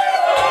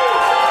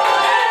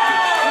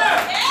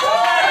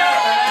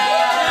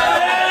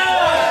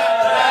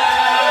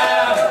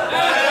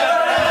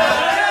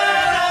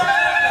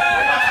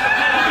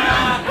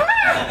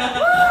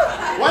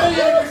 Why don't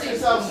you introduce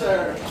yourself,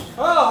 sir?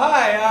 Oh,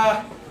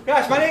 hi.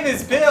 Gosh, my name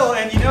is Bill,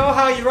 and you know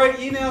how you write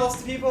emails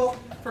to people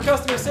for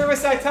customer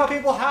service? I tell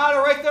people how to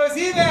write those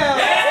emails.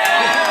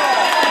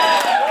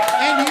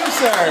 And you,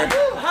 sir.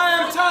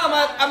 Hi, I'm Tom.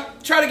 I'm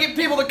trying to get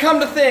people to come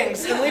to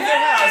things and leave their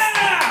house.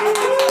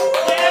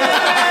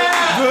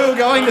 Boo,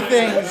 going to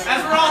things.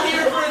 As we're all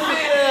here for a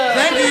thing.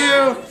 Thank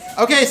you.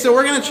 Okay, so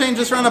we're going to change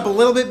this round up a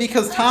little bit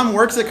because Tom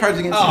works at Cards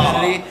Against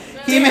Humanity.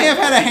 He may have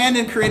had a hand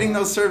in creating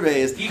those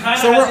surveys. He kind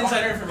of has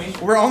insider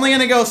information. We're only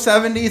going to go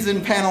 70s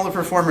and panel of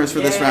performers for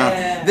this round.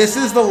 This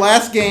is the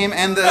last game,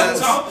 and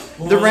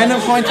the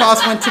random coin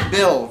toss went to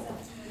Bill.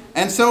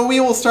 And so we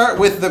will start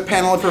with the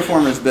panel of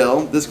performers,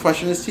 Bill. This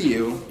question is to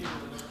you.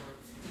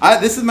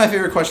 This is my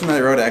favorite question that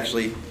I wrote,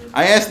 actually.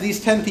 I asked these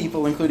 10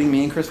 people, including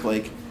me and Chris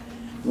Blake,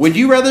 would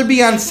you rather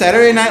be on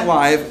Saturday Night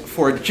Live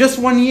for just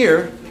 1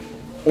 year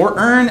or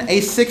earn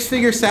a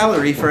 6-figure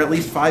salary for at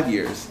least 5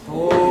 years?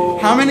 Oh.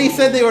 How many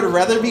said they would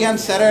rather be on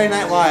Saturday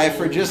Night Live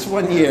for just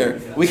 1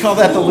 year? We call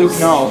that the Luke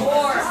Null.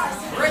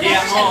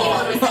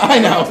 I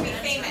know.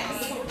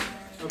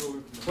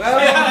 Well,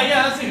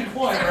 yeah, that's a good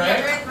point,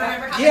 right?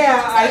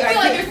 Yeah, I feel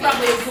like there's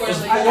probably a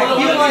correlation. I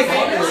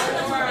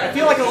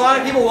feel like a lot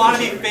of people want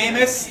to be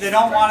famous. They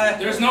don't want to.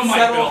 There's no mic,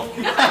 settle.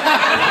 Bill.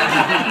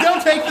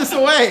 Don't take this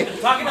away.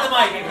 Talking to the mic,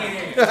 I can't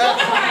hear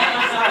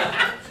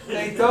you.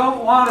 They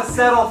don't want to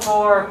settle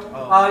for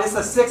just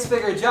a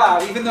 6-figure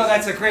job, even though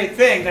that's a great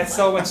thing. That's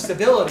so much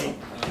stability.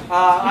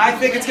 I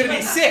think it's going to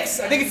be 6.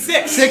 I think it's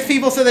 6. 6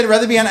 people said they'd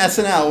rather be on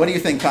SNL. What do you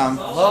think, Tom?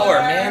 Lower,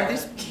 man.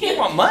 These people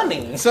want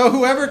money. So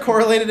whoever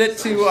correlated it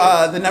to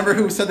the number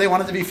who said they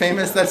wanted to be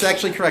famous, that's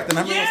actually correct. The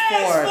number was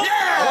 4. But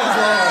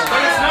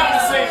it's not the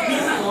same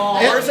people.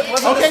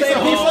 Okay, so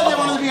who said they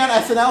wanted to be on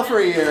SNL for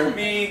a year?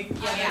 Me.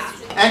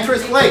 And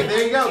Chris Blake.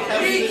 There you go.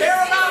 We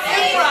care about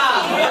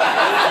improv. Oh, yeah.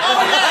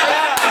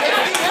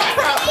 It's the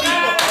improv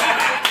people.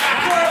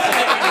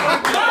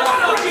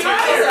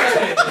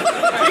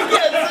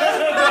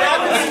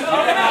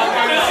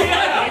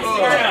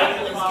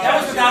 That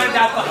was without a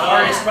doubt the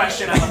hardest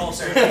question on the whole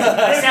survey.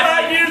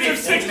 5 years of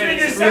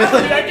 6-figure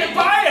salary, I can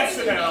buy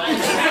SNL.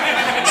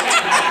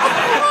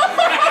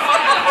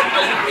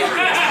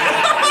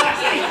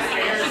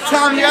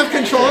 Tom, you have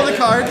control of the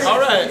cards. All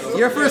right.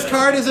 Your first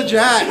card is a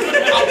jack.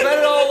 I'll bet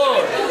it all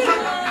lower.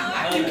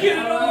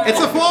 It's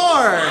a 4.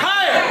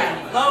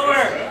 Higher.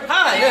 Lower.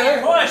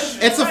 Higher. Push.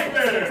 It's a 4.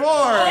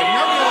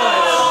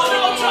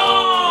 No.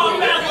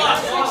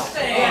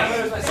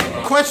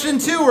 Question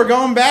 2. We're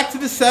going back to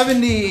the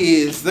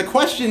 70s. The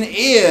question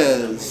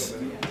is,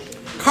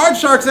 Card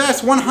Sharks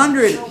asked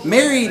 100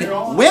 married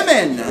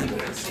women.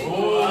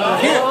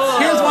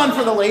 Here's one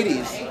for the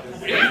ladies.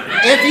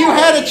 If you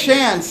had a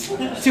chance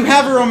to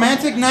have a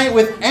romantic night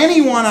with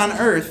anyone on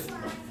earth,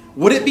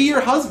 would it be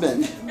your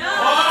husband? No.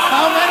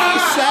 How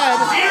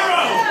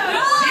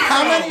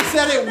many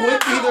said it would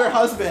be their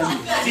husband?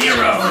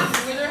 0.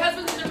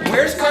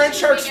 Where's Card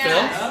Sharks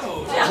film?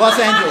 Los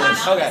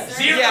Angeles. Okay.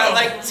 0. Yeah,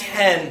 like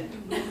 10.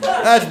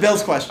 That's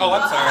Bill's question. Oh,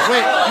 I'm sorry.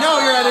 Wait, no,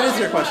 you're right. It is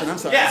your question. I'm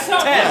sorry. Yeah,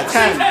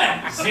 10.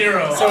 10.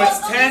 0. So it's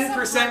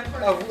 10%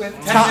 of with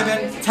 10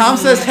 women. Tom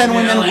says 10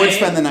 women would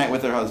spend the night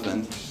with their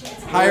husband.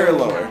 Higher or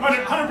lower? 100%.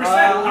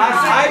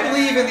 I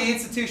believe in the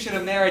institution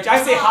of marriage.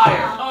 I say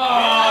higher.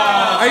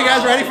 Are you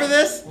guys ready for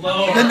this?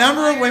 Lower. The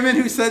number of women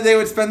who said they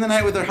would spend the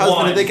night with their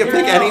husband if they could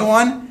pick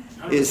anyone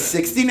is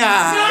 69.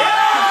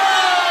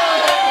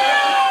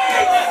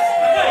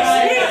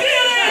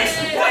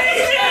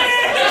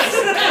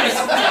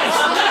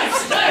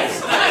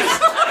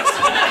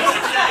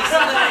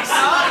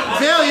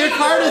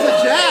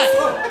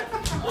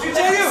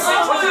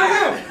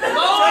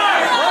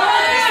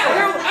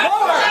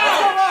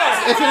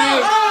 It's an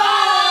 8.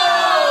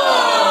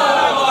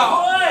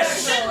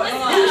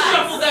 Who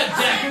shuffled that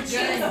deck?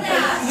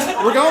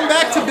 We're going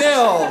back to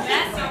Bill.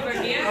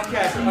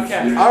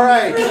 Okay. All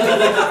right.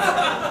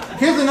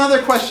 Here's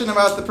another question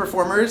about the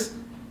performers.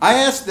 I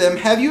asked them,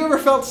 have you ever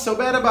felt so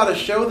bad about a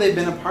show they've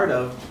been a part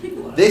of?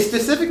 They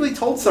specifically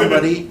told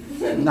somebody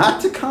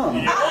not to come.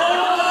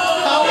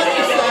 How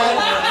many said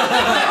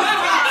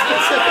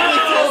specifically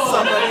told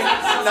somebody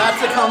not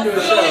to come to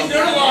a show?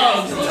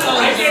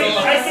 I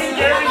can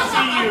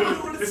guarantee you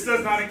this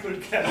does not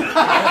include Kevin.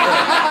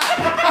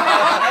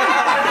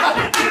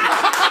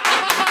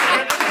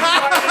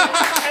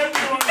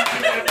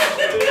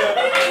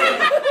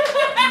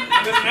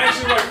 That's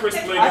actually why Chris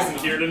Blake isn't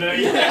here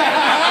tonight.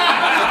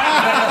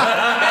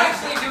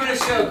 Actually doing a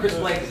show, Chris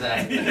Blake is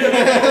at.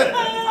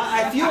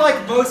 I feel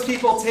like most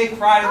people take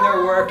pride in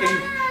their work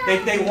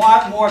and they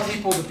want more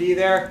people to be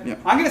there. Yeah.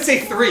 I'm going to say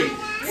 3. 3.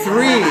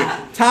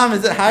 Tom,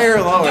 is it higher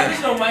or lower?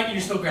 There's no mic and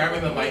you're still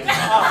grabbing the mic.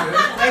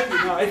 Thank you.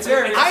 No, it's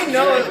very. I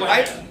know.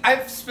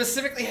 I've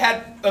specifically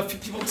had a few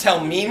people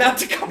tell me not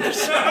to come to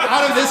show.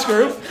 Out of this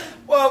group?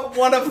 Well,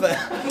 one of them.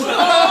 So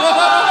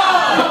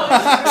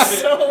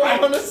I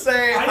want to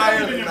say I higher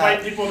don't even than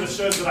invite that. people to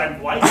shows that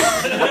I'm white.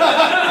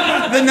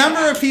 The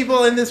number of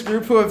people in this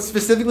group who have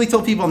specifically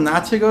told people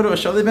not to go to a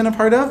show they've been a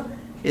part of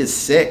is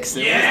 6.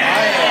 Who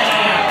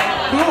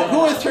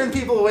has turned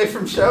people away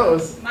from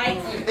shows? Mike.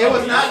 It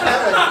was not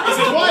Kevin. Is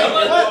it Dwight?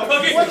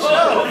 What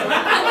show?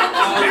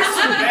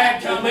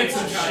 We'll make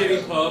some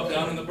shitty pub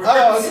down in the bird.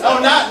 Oh,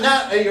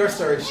 not a Your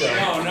Story show. No.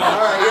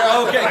 All right,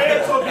 you're okay. I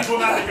have told people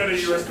not to go to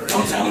your story.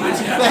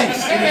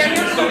 Thanks. Oh,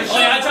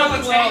 yeah, I tell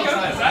them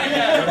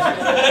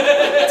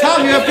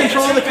Tom, you have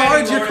control of the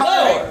cards. Your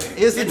card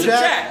is a It's a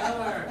jack.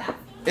 jack.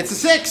 It's a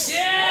 6.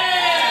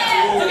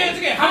 Yeah! It's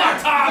okay. Come on,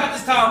 Tom. You got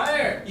this, Tom.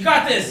 You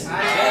got this.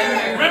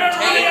 Remember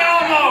the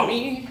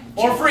Alamo!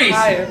 Or freeze.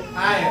 Higher.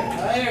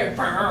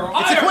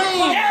 It's a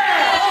queen.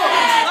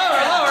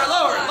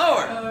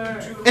 Lower.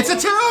 It's a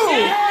 2.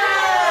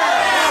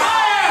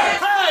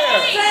 Higher.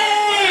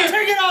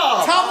 Take it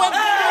off. Tom went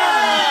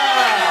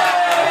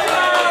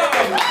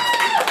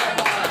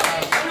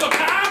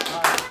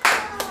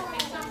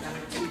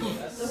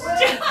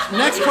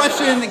Next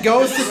question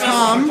goes to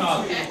Tom.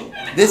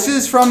 This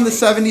is from the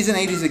 70s and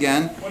 80s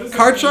again.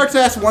 Card Sharks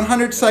asked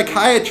 100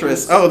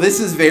 psychiatrists. Oh, this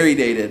is very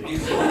dated.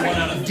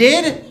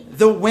 Did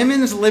the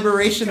women's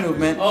liberation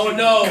movement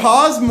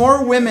cause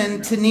more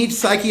women to need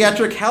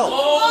psychiatric help?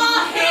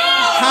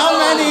 How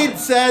many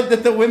said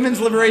that the women's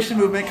liberation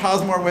movement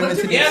caused more women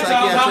to need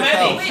psychiatric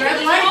help?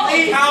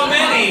 How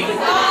many?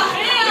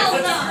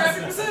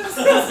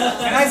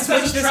 Can I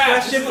switch this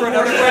question for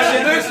another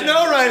question? There's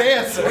no right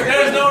answer.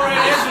 There's no right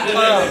answer to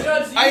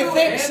this. I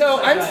think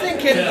so. I'm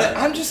thinking that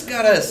I'm just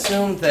gotta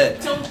assume that.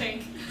 Don't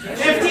think.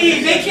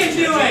 50, they can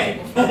do it.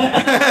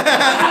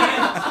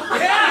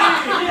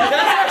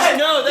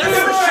 No, that's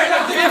for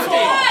sure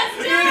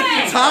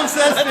 50. Tom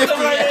says 50.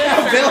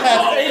 Bill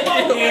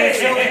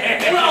has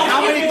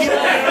How many people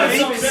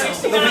think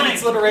the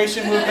women's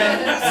liberation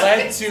movement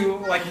led to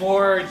like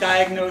more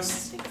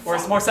diagnosed or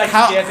more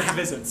psychiatric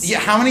visits? Yeah,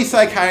 how many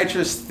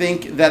psychiatrists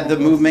think that the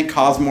movement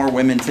caused more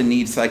women to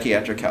need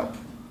psychiatric help?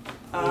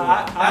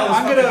 I'm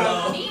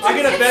gonna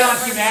bet on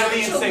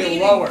humanity and say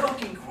lower.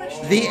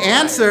 The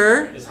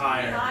answer Is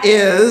higher.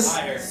 is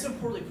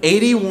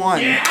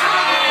 81.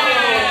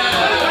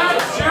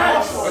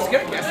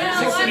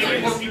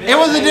 It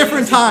was a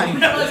different time.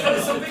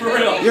 For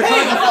real. Your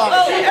cards are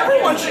Well, fine.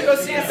 everyone should go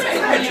see a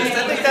psychiatrist.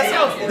 I think that's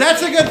helpful.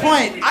 That's a good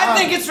point. I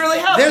think it's really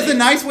helpful. There's a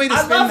nice way to I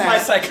spin love my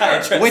that,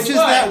 psychiatrist. which is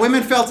that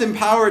women felt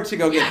empowered to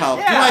go get help.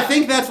 Do Yeah. I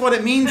think that's what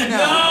it means? No.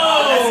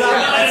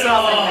 That's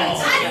all it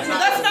means.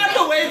 That's not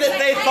the way that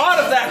they thought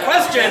of that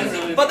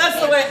question, but that's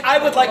the way I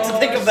would like to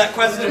think of that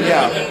question.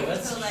 Yeah.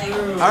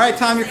 All right,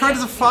 Tom, your card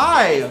is a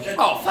 5.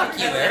 Oh, fuck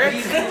you,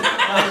 Eric.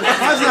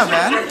 That's not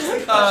bad.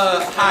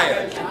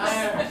 Higher.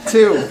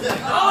 2. I'm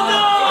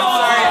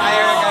sorry,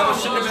 Eric. I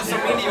shouldn't have been so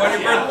mean to you on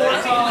your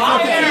birthday.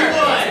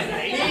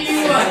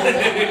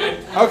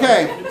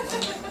 Okay.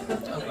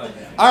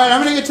 All right,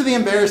 I'm going to get to the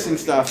embarrassing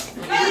stuff.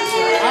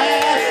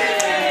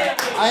 I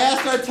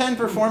asked our 10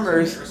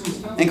 performers,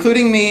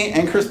 including me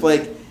and Chris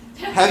Blake,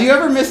 have you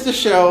ever missed a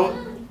show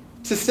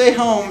to stay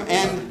home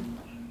and,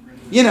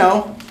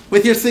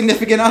 with your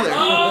significant other?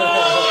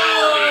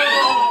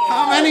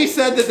 How many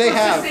said that they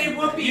have?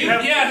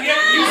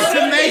 Yeah.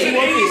 To make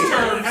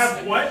whoopee.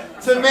 Have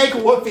what? To make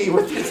whoopee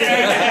with your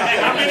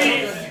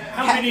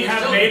How many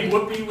have made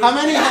whoopee? How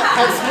many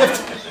have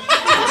skipped?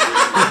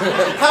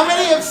 How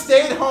many have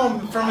stayed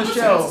home from a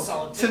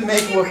show to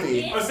make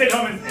whoopee? Oh, stayed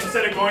home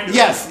instead of going to.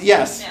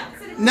 Yes.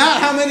 Not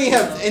how many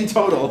have in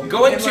total.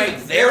 Going to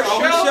their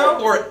show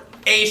or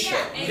a show?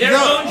 Their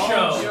own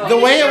show. The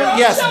way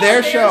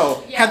their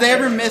show. Have they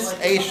ever missed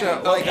a show?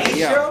 Like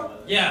show?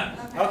 Yeah.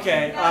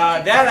 Okay,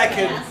 that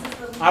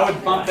I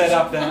would bump that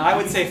up then. I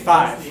would say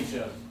 5.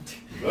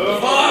 I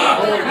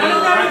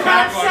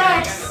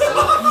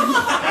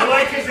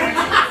like his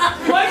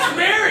answer. What's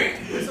married?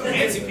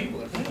 Fancy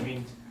people. I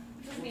mean,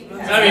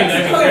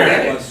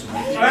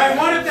 Alright,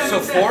 one of them So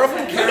would 4 of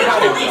them care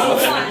about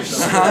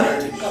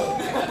improv?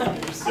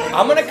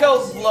 I'm gonna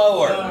go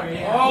lower.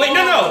 Wait,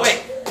 no,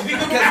 wait.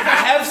 Because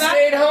have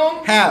stayed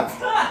home? Have.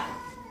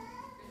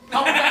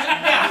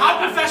 How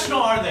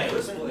professional are they?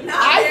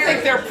 I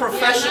think they're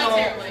professional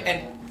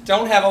and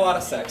don't have a lot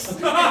of sex. So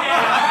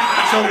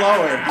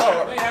lower.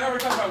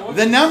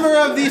 The number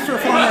of these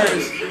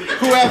performers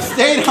who have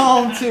stayed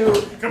home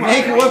to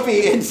make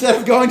whoopee instead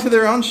of going to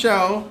their own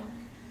show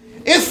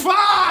is 5!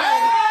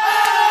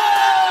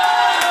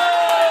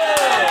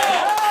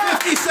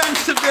 50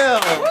 cents to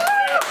Bill.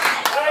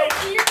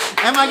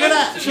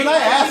 Should I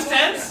ask?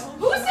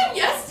 Who said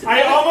yes to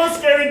I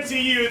almost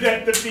guarantee you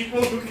that the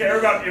people who care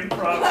about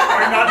improv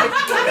are not the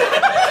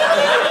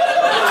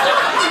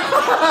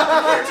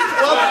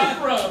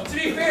Well, to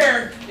be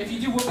fair, if you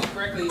do whoopee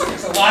correctly,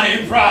 there's a lot of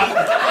improv.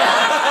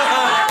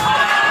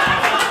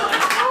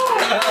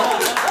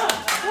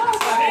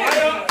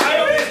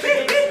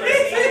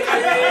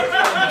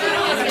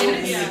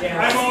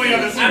 I'm only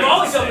on this. I'm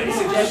always open to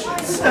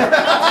suggestions.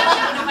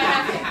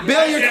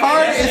 Bill, your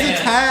card is a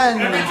 10.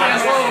 Can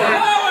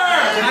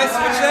I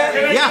switch that?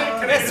 Yeah.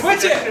 Can I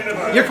switch it?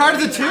 Your card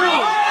is a 2.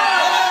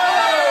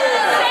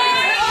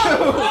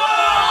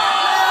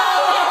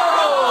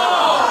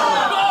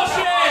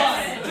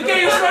 Bullshit! The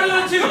game is running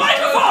into the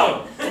microphone!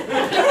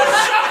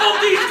 Shuffle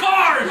these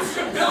cards!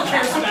 Bill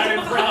cares about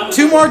improv.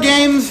 2 more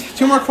games,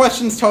 2 more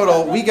questions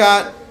total. We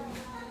got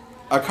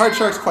a Card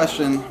Sharks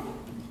question.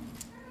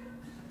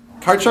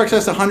 Card Sharks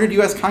asked 100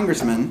 U.S.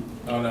 congressmen.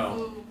 Oh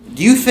no.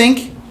 Do you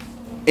think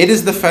it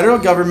is the federal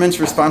government's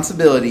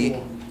responsibility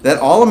that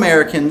all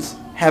Americans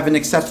have an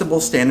acceptable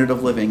standard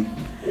of living?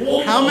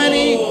 How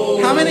many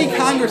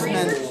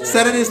congressmen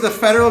said it is the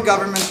federal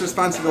government's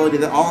responsibility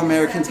that all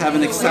Americans have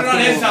an acceptable...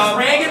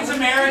 Reagan's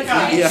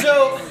America. Yeah.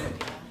 So,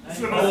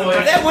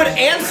 that would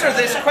answer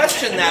this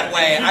question that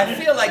way. I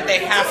feel like they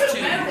have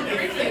to...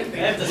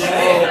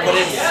 but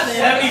it's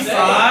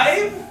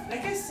 75?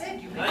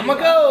 I'm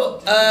gonna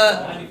go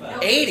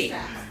 80.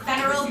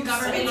 Federal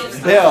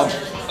government. Bill.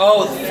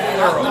 Oh,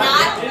 federal.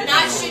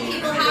 Not should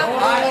people have.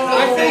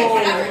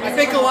 I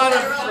think a lot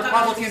of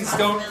Republicans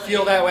don't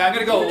feel that way. I'm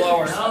gonna go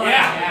lower.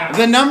 Yeah.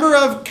 The number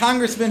of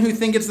congressmen who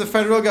think it's the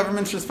federal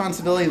government's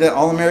responsibility that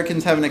all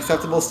Americans have an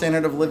acceptable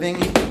standard of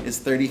living is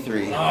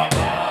 33.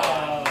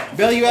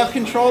 Bill, you have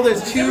control.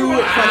 There's 2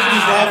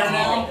 questions left.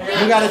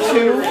 You got a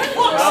 2. Let's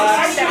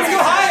go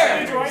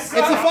higher. It's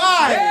a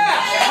 5.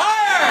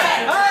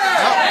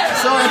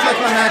 So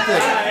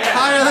anticlimactic.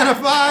 Higher than a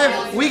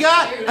 5. We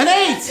got an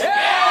 8.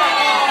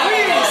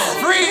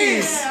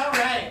 Freeze.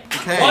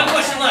 Okay. One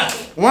question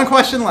left. 1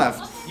 question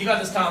left. You got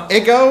this, Tom.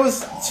 It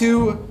goes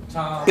to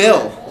Tom.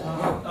 Bill.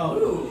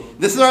 Oh.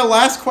 This is our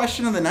last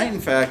question of the night, in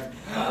fact.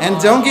 And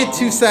don't get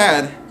too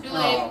sad.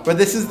 But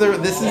this is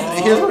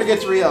here's where it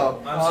gets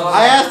real.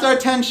 I asked our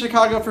 10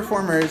 Chicago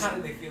performers,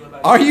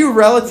 are you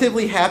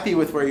relatively happy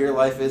with where your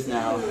life is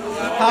now?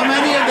 How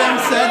many of them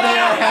said they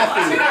are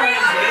happy?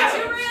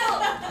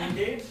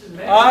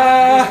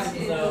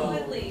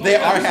 They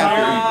are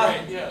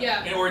happy.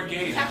 Yeah. And we're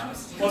engaged.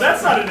 Well,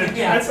 that's not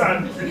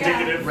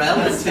indicative.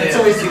 Relative to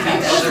other people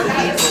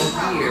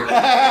here.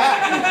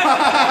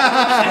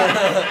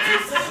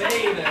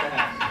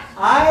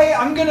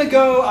 I'm gonna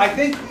go. I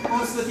think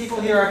most of the people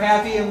here are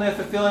happy and live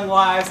fulfilling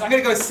lives. I'm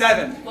gonna go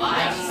 7.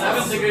 Why?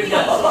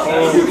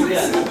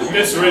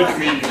 Misread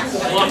comedians.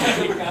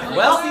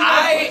 Well,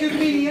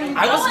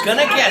 I was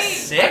gonna guess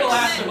 6,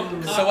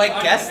 so I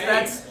guess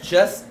that's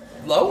just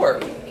lower.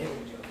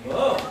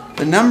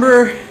 The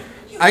number,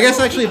 I guess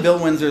actually Bill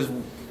wins, there's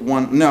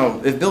 1. No,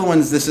 if Bill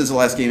wins, this is the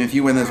last game. If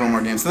you win, there's 1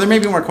 more game. So there may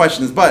be more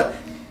questions, but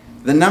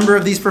the number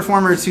of these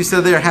performers who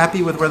said they're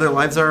happy with where their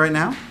lives are right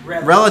now,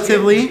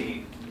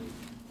 relatively,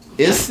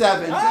 is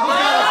 7.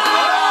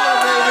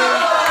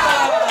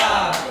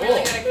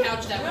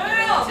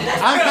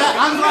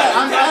 I'm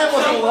glad it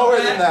wasn't lower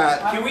than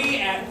that. Can we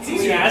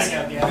ask?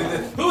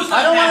 Who's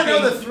I don't want to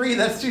know the 3.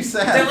 That's too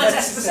sad. Then let's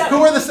ask the 7.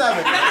 Who are the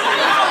 7?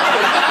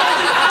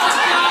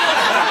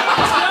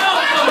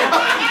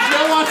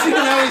 Joe wants you to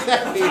know he's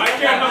happy. I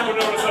can't help but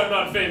notice I'm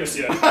not famous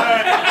yet. All I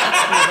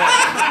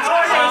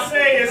gotta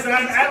say is that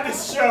I'm at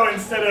this show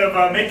instead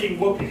of making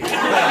whoopee.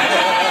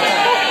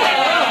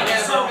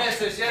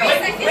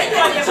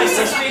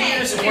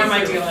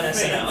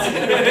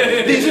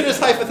 These are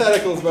just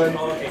hypotheticals, bud.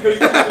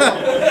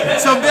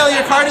 So, Bill,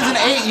 your card is an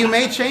 8. You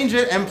may change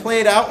it and play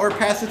it out or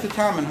pass it to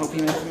Tom and hope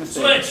he makes a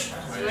mistake. Switch.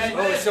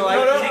 Oh, so I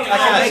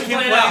can make him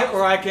play it,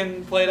 or I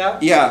can play it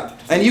out? Yeah,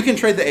 and you can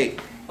trade the 8.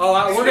 Oh,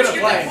 we're gonna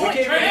play. Your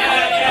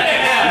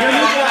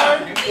new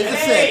card is a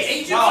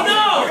 6. Oh,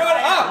 no! We're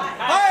going up!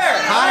 Higher!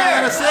 Higher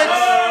than a 6?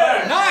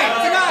 9!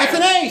 It's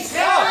an ace!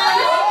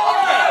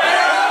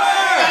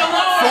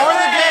 For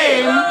the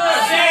game,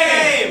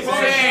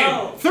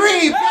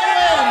 3 pins!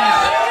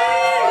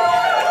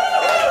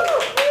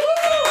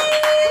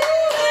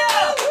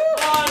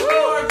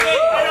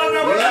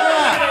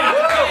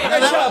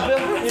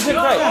 You did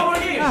great.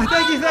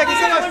 Thank you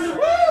so much.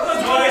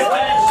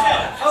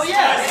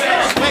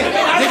 Wait,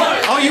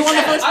 you won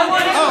the first one?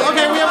 Oh,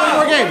 okay, we have 1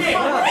 more game.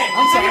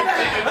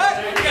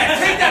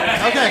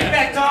 Okay.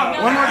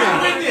 One more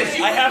game.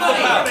 I have the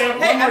power.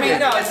 Hey, I mean,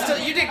 no, it's still,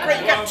 you did great.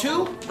 You got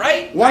 2,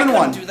 right? 1 and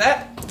 1. Do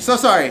that. So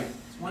sorry.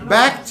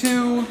 Back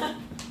to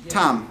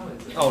Tom.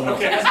 Oh no.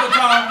 Okay, let's go,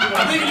 Tom.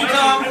 I'm leaving you,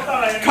 Tom.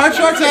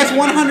 Cardsharks asked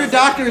 100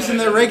 doctors in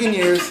their Reagan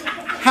years,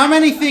 how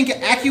many think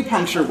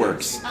acupuncture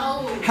works?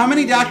 How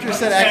many doctors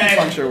said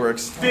acupuncture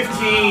works?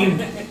 15.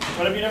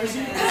 What have you never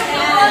seen?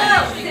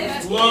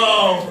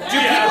 Whoa. Do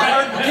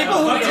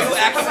people who do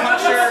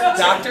acupuncture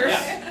doctors?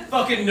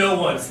 Fucking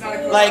no one.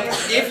 Like,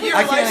 if you're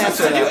I can't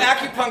licensed answer to do that.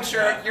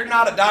 acupuncture, you're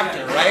not a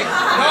doctor, right?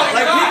 No,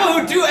 like people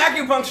who do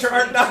acupuncture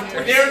aren't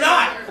doctors. They're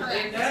not.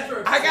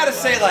 I gotta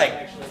say,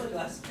 like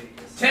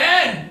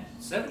 10.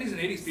 70s and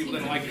 80s people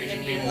didn't like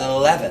Asian people.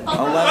 11. 11.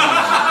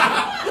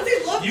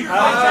 You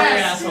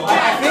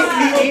I think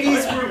the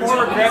 80s were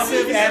more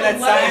aggressive and that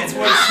science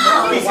was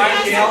more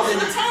widely held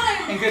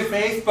in good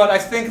faith, but I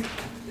think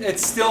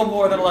it's still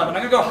more than 11.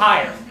 I'm going to go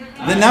higher.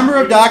 The number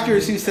of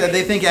doctors who said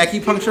they think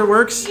acupuncture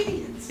works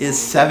is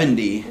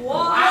 70. Really?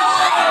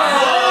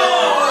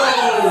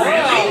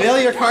 Bill,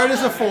 your card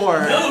is a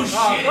 4. No shit.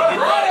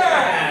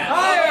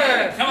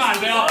 Higher! Come on,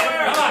 Bill.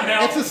 Come on,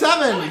 Bill. It's a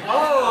 7.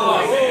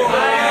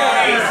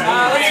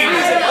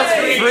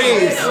 Let's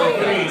Freeze.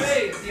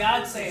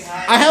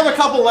 I have a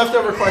couple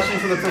leftover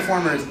questions for the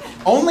performers.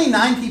 Only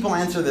 9 people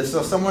answer this,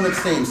 so someone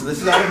abstained. So this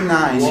is out of 9.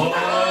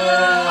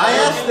 I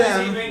asked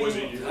them.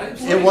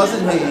 It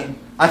wasn't me.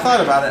 I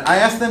thought about it. I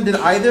asked them, did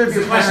either of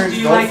your parents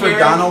vote for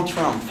Donald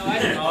Trump? No, I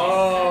didn't.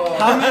 Oh.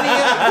 How many?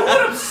 Who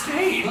would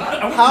abstain?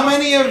 How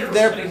many of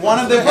their at least one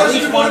of their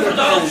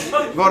parents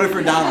voted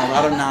for Donald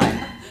out of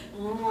 9?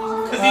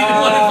 Because he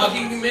didn't want to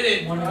fucking commit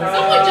it. Someone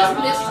just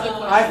missed the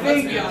question. I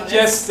think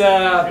just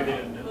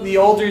the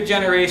older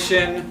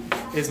generation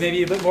is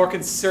maybe a bit more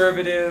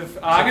conservative.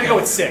 I'm going to go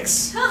with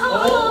 6.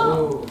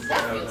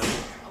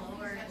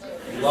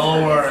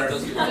 Lower.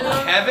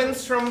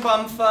 Kevin's from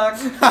Bumfuck.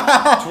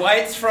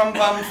 Dwight's from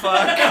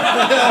Bumfuck.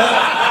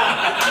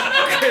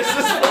 Chris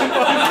is from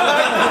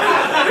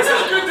Bumfuck. This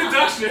is good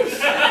deduction.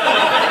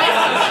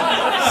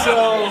 So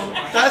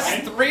that's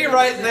 3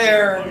 right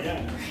there.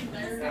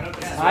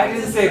 I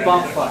didn't say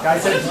bumfuck. I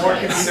said more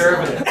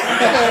conservative.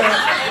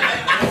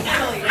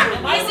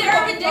 Why is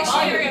there a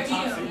dictionary of you?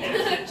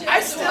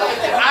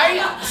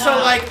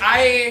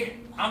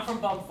 I'm from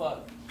Bumfuck.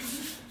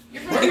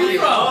 You're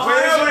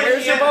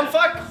Where's your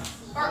Bumfuck?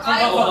 Or Bumfuck,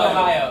 Iowa.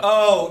 Ohio.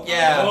 Oh,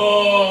 yeah.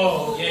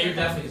 Oh. Yeah, you're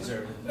definitely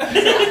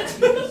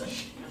conservative.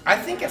 I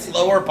think it's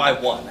lower by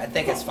 1. I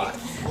think it's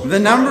 5. The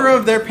number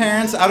of their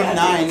parents out of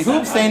 9. Who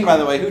abstained, by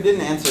the way? Who didn't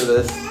answer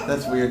this?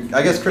 That's weird.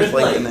 I guess Chris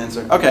Lake didn't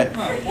answer. Okay.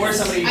 Or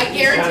somebody. I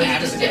guarantee you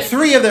just did.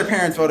 3 of their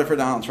parents voted for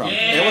Donald Trump.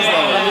 It was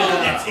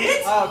lower. That's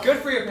it? Oh, good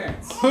for your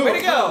parents. Way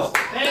to go.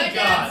 Thank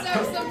God.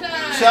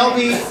 Sometimes.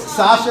 Shelby,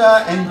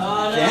 Sasha, and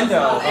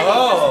Jando.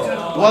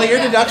 Oh. Well, your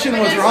deduction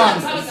was wrong.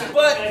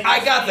 But I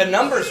got the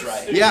numbers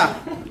right. Yeah.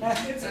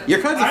 Your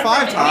card's a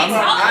 5, Tom.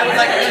 I would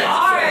like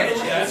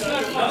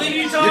I'll leave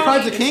you, Tom. Your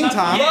card's a king,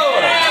 Tom.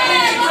 lower.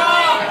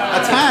 A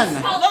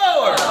 10.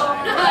 Lower.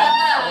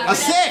 A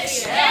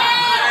 6.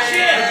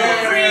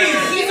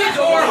 Freeze. He's a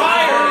door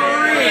higher.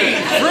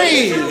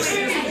 Freeze.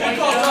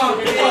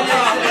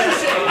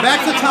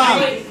 Back to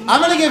Tom.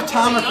 I'm going to give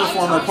Tom a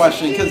performer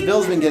question because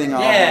Bill's been getting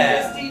off.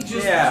 Yeah.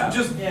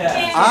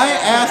 I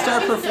asked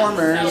our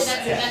performers,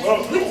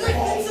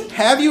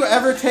 have you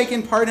ever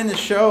taken part in a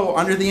show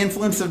under the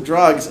influence of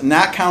drugs,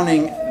 not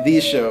counting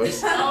these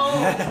shows?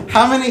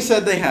 How many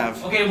said they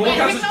have? Okay, what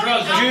counts as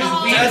drugs?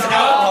 Weed Does is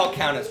alcohol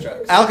count as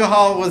drugs?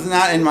 Alcohol was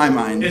not in my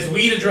mind. Is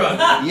weed a drug?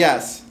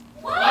 Yes.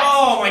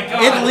 Oh my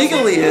God. It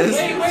legally is.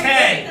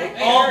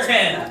 10. All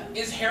 10.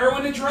 Is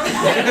heroin a drug?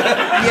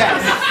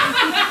 Yes.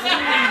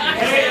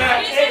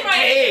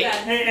 Hey,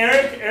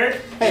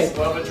 Eric. Hey. Is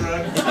love a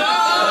drug?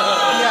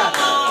 Yeah.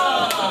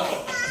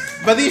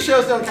 But these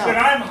shows don't But count.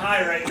 I'm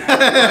high right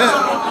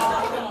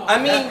now. I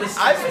mean,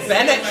 I've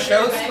been at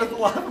shows with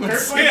love and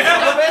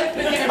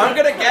Sullivan. I'm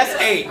gonna guess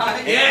 8.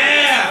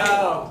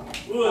 Yeah.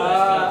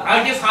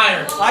 I guess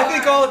higher. I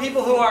think all the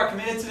people who are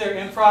committed to their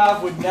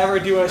improv would never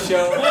do a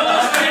show.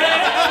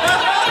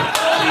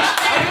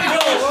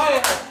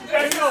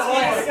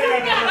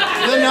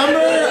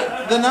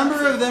 The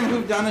number of them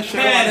who've done a show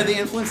under the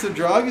influence of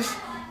drugs,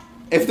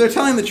 if they're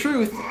telling the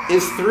truth,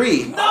 is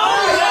 3.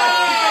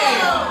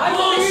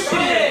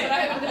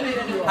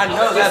 I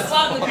know that's.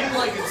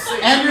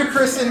 Andrew,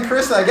 Chris, and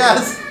Chris, I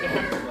guess.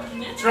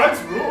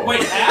 Drugs rule.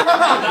 Wait,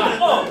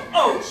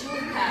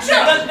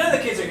 Sure, none of the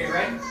kids are here,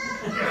 right?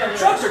 Yeah,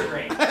 drugs are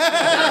great.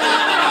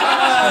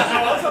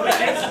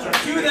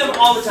 Do them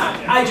all the time.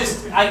 I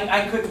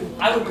wouldn't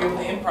be able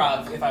to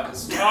improv if I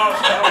was. No,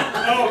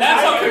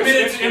 That's how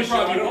committed to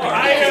improv you are.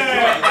 I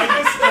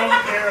just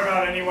don't care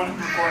about anyone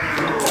performing.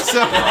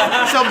 So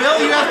Bill,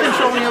 you have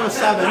control when you have a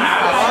 7.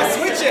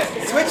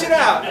 Switch it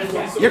out.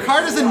 Your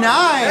card is a 9.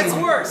 That's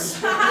worse.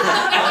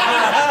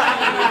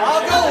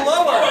 I'll go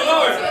lower.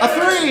 A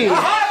 3.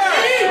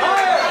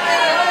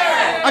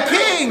 A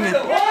king. For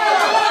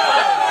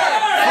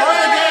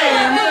the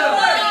game.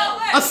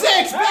 A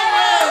 6. Bill wins.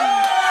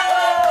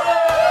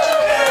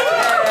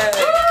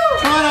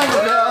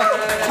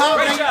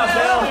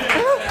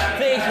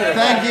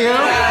 Thank you.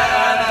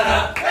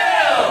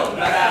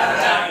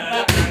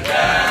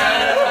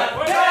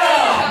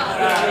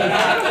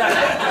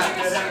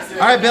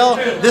 All right, Bill,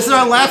 this is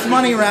our last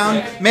money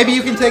round. Maybe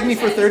you can take me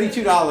for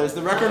 $32.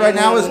 The record right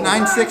now is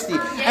 $9.60.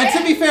 And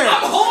to be fair,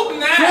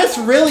 Chris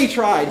really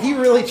tried. He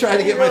really tried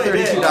to get my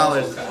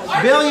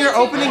 $32. Bill, your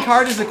opening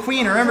card is a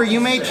queen. Remember, you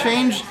may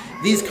change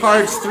these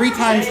cards 3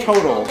 times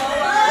total.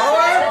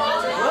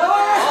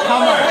 How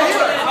much?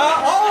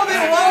 All of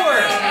it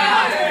lower.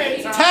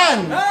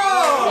 10.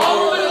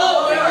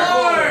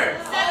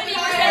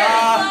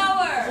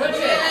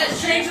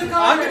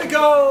 I'm gonna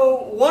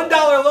go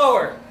 $1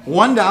 lower.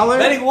 $1?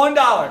 Betting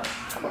 $1.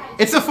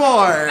 It's a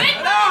 4.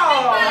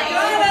 No!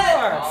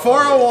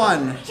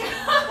 401.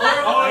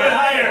 All of it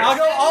higher. I'll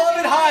go all of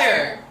it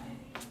higher.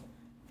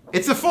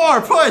 It's a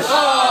 4. Push.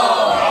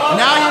 Oh.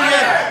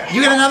 Now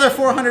you get another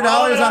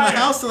 $400 on the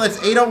house, so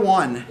that's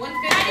 801.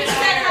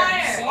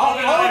 All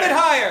of it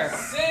higher.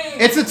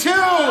 It's a 2.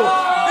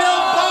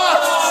 Bill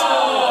busts.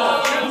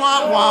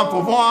 Womp womp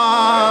womp.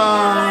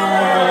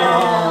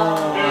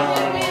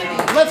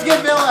 Let's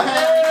give Bill a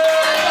hand.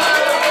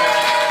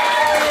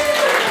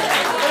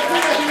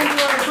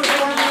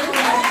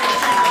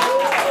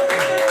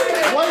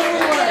 What did we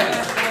learn?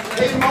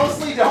 They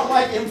mostly don't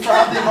like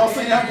improv. They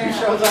mostly don't do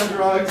shows on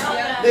drugs.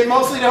 They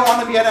mostly don't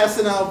want to be at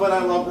SNL, but I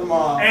love them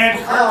all. And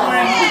Kirkland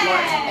Light.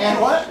 And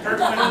what?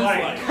 Kirkland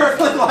Light.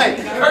 Kirkland Light.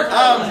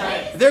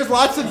 There's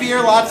lots of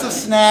beer, lots of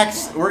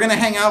snacks. We're going to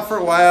hang out for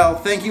a while.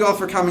 Thank you all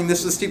for coming.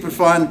 This was stupid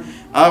fun.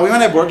 We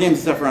might have board games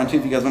and stuff around too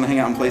if you guys want to hang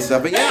out and play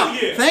stuff. But yeah,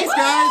 thanks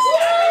guys.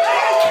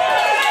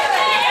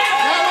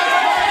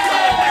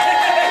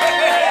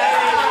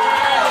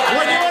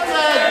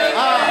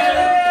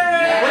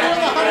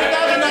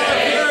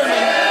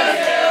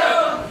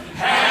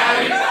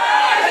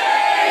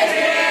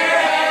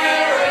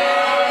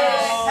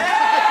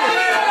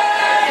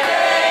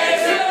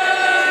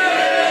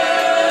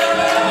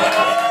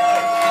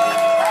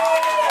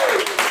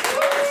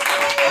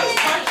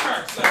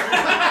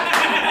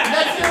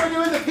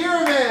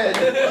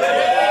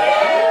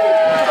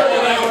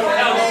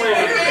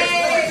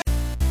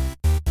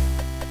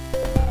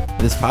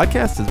 This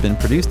podcast has been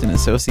produced in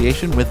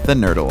association with the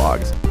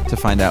Nerdologues. To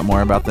find out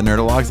more about the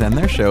Nerdologues and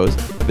their shows,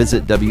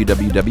 visit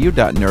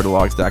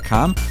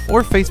www.nerdologues.com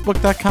or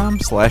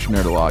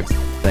facebook.com/nerdologues.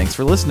 Thanks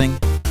for listening.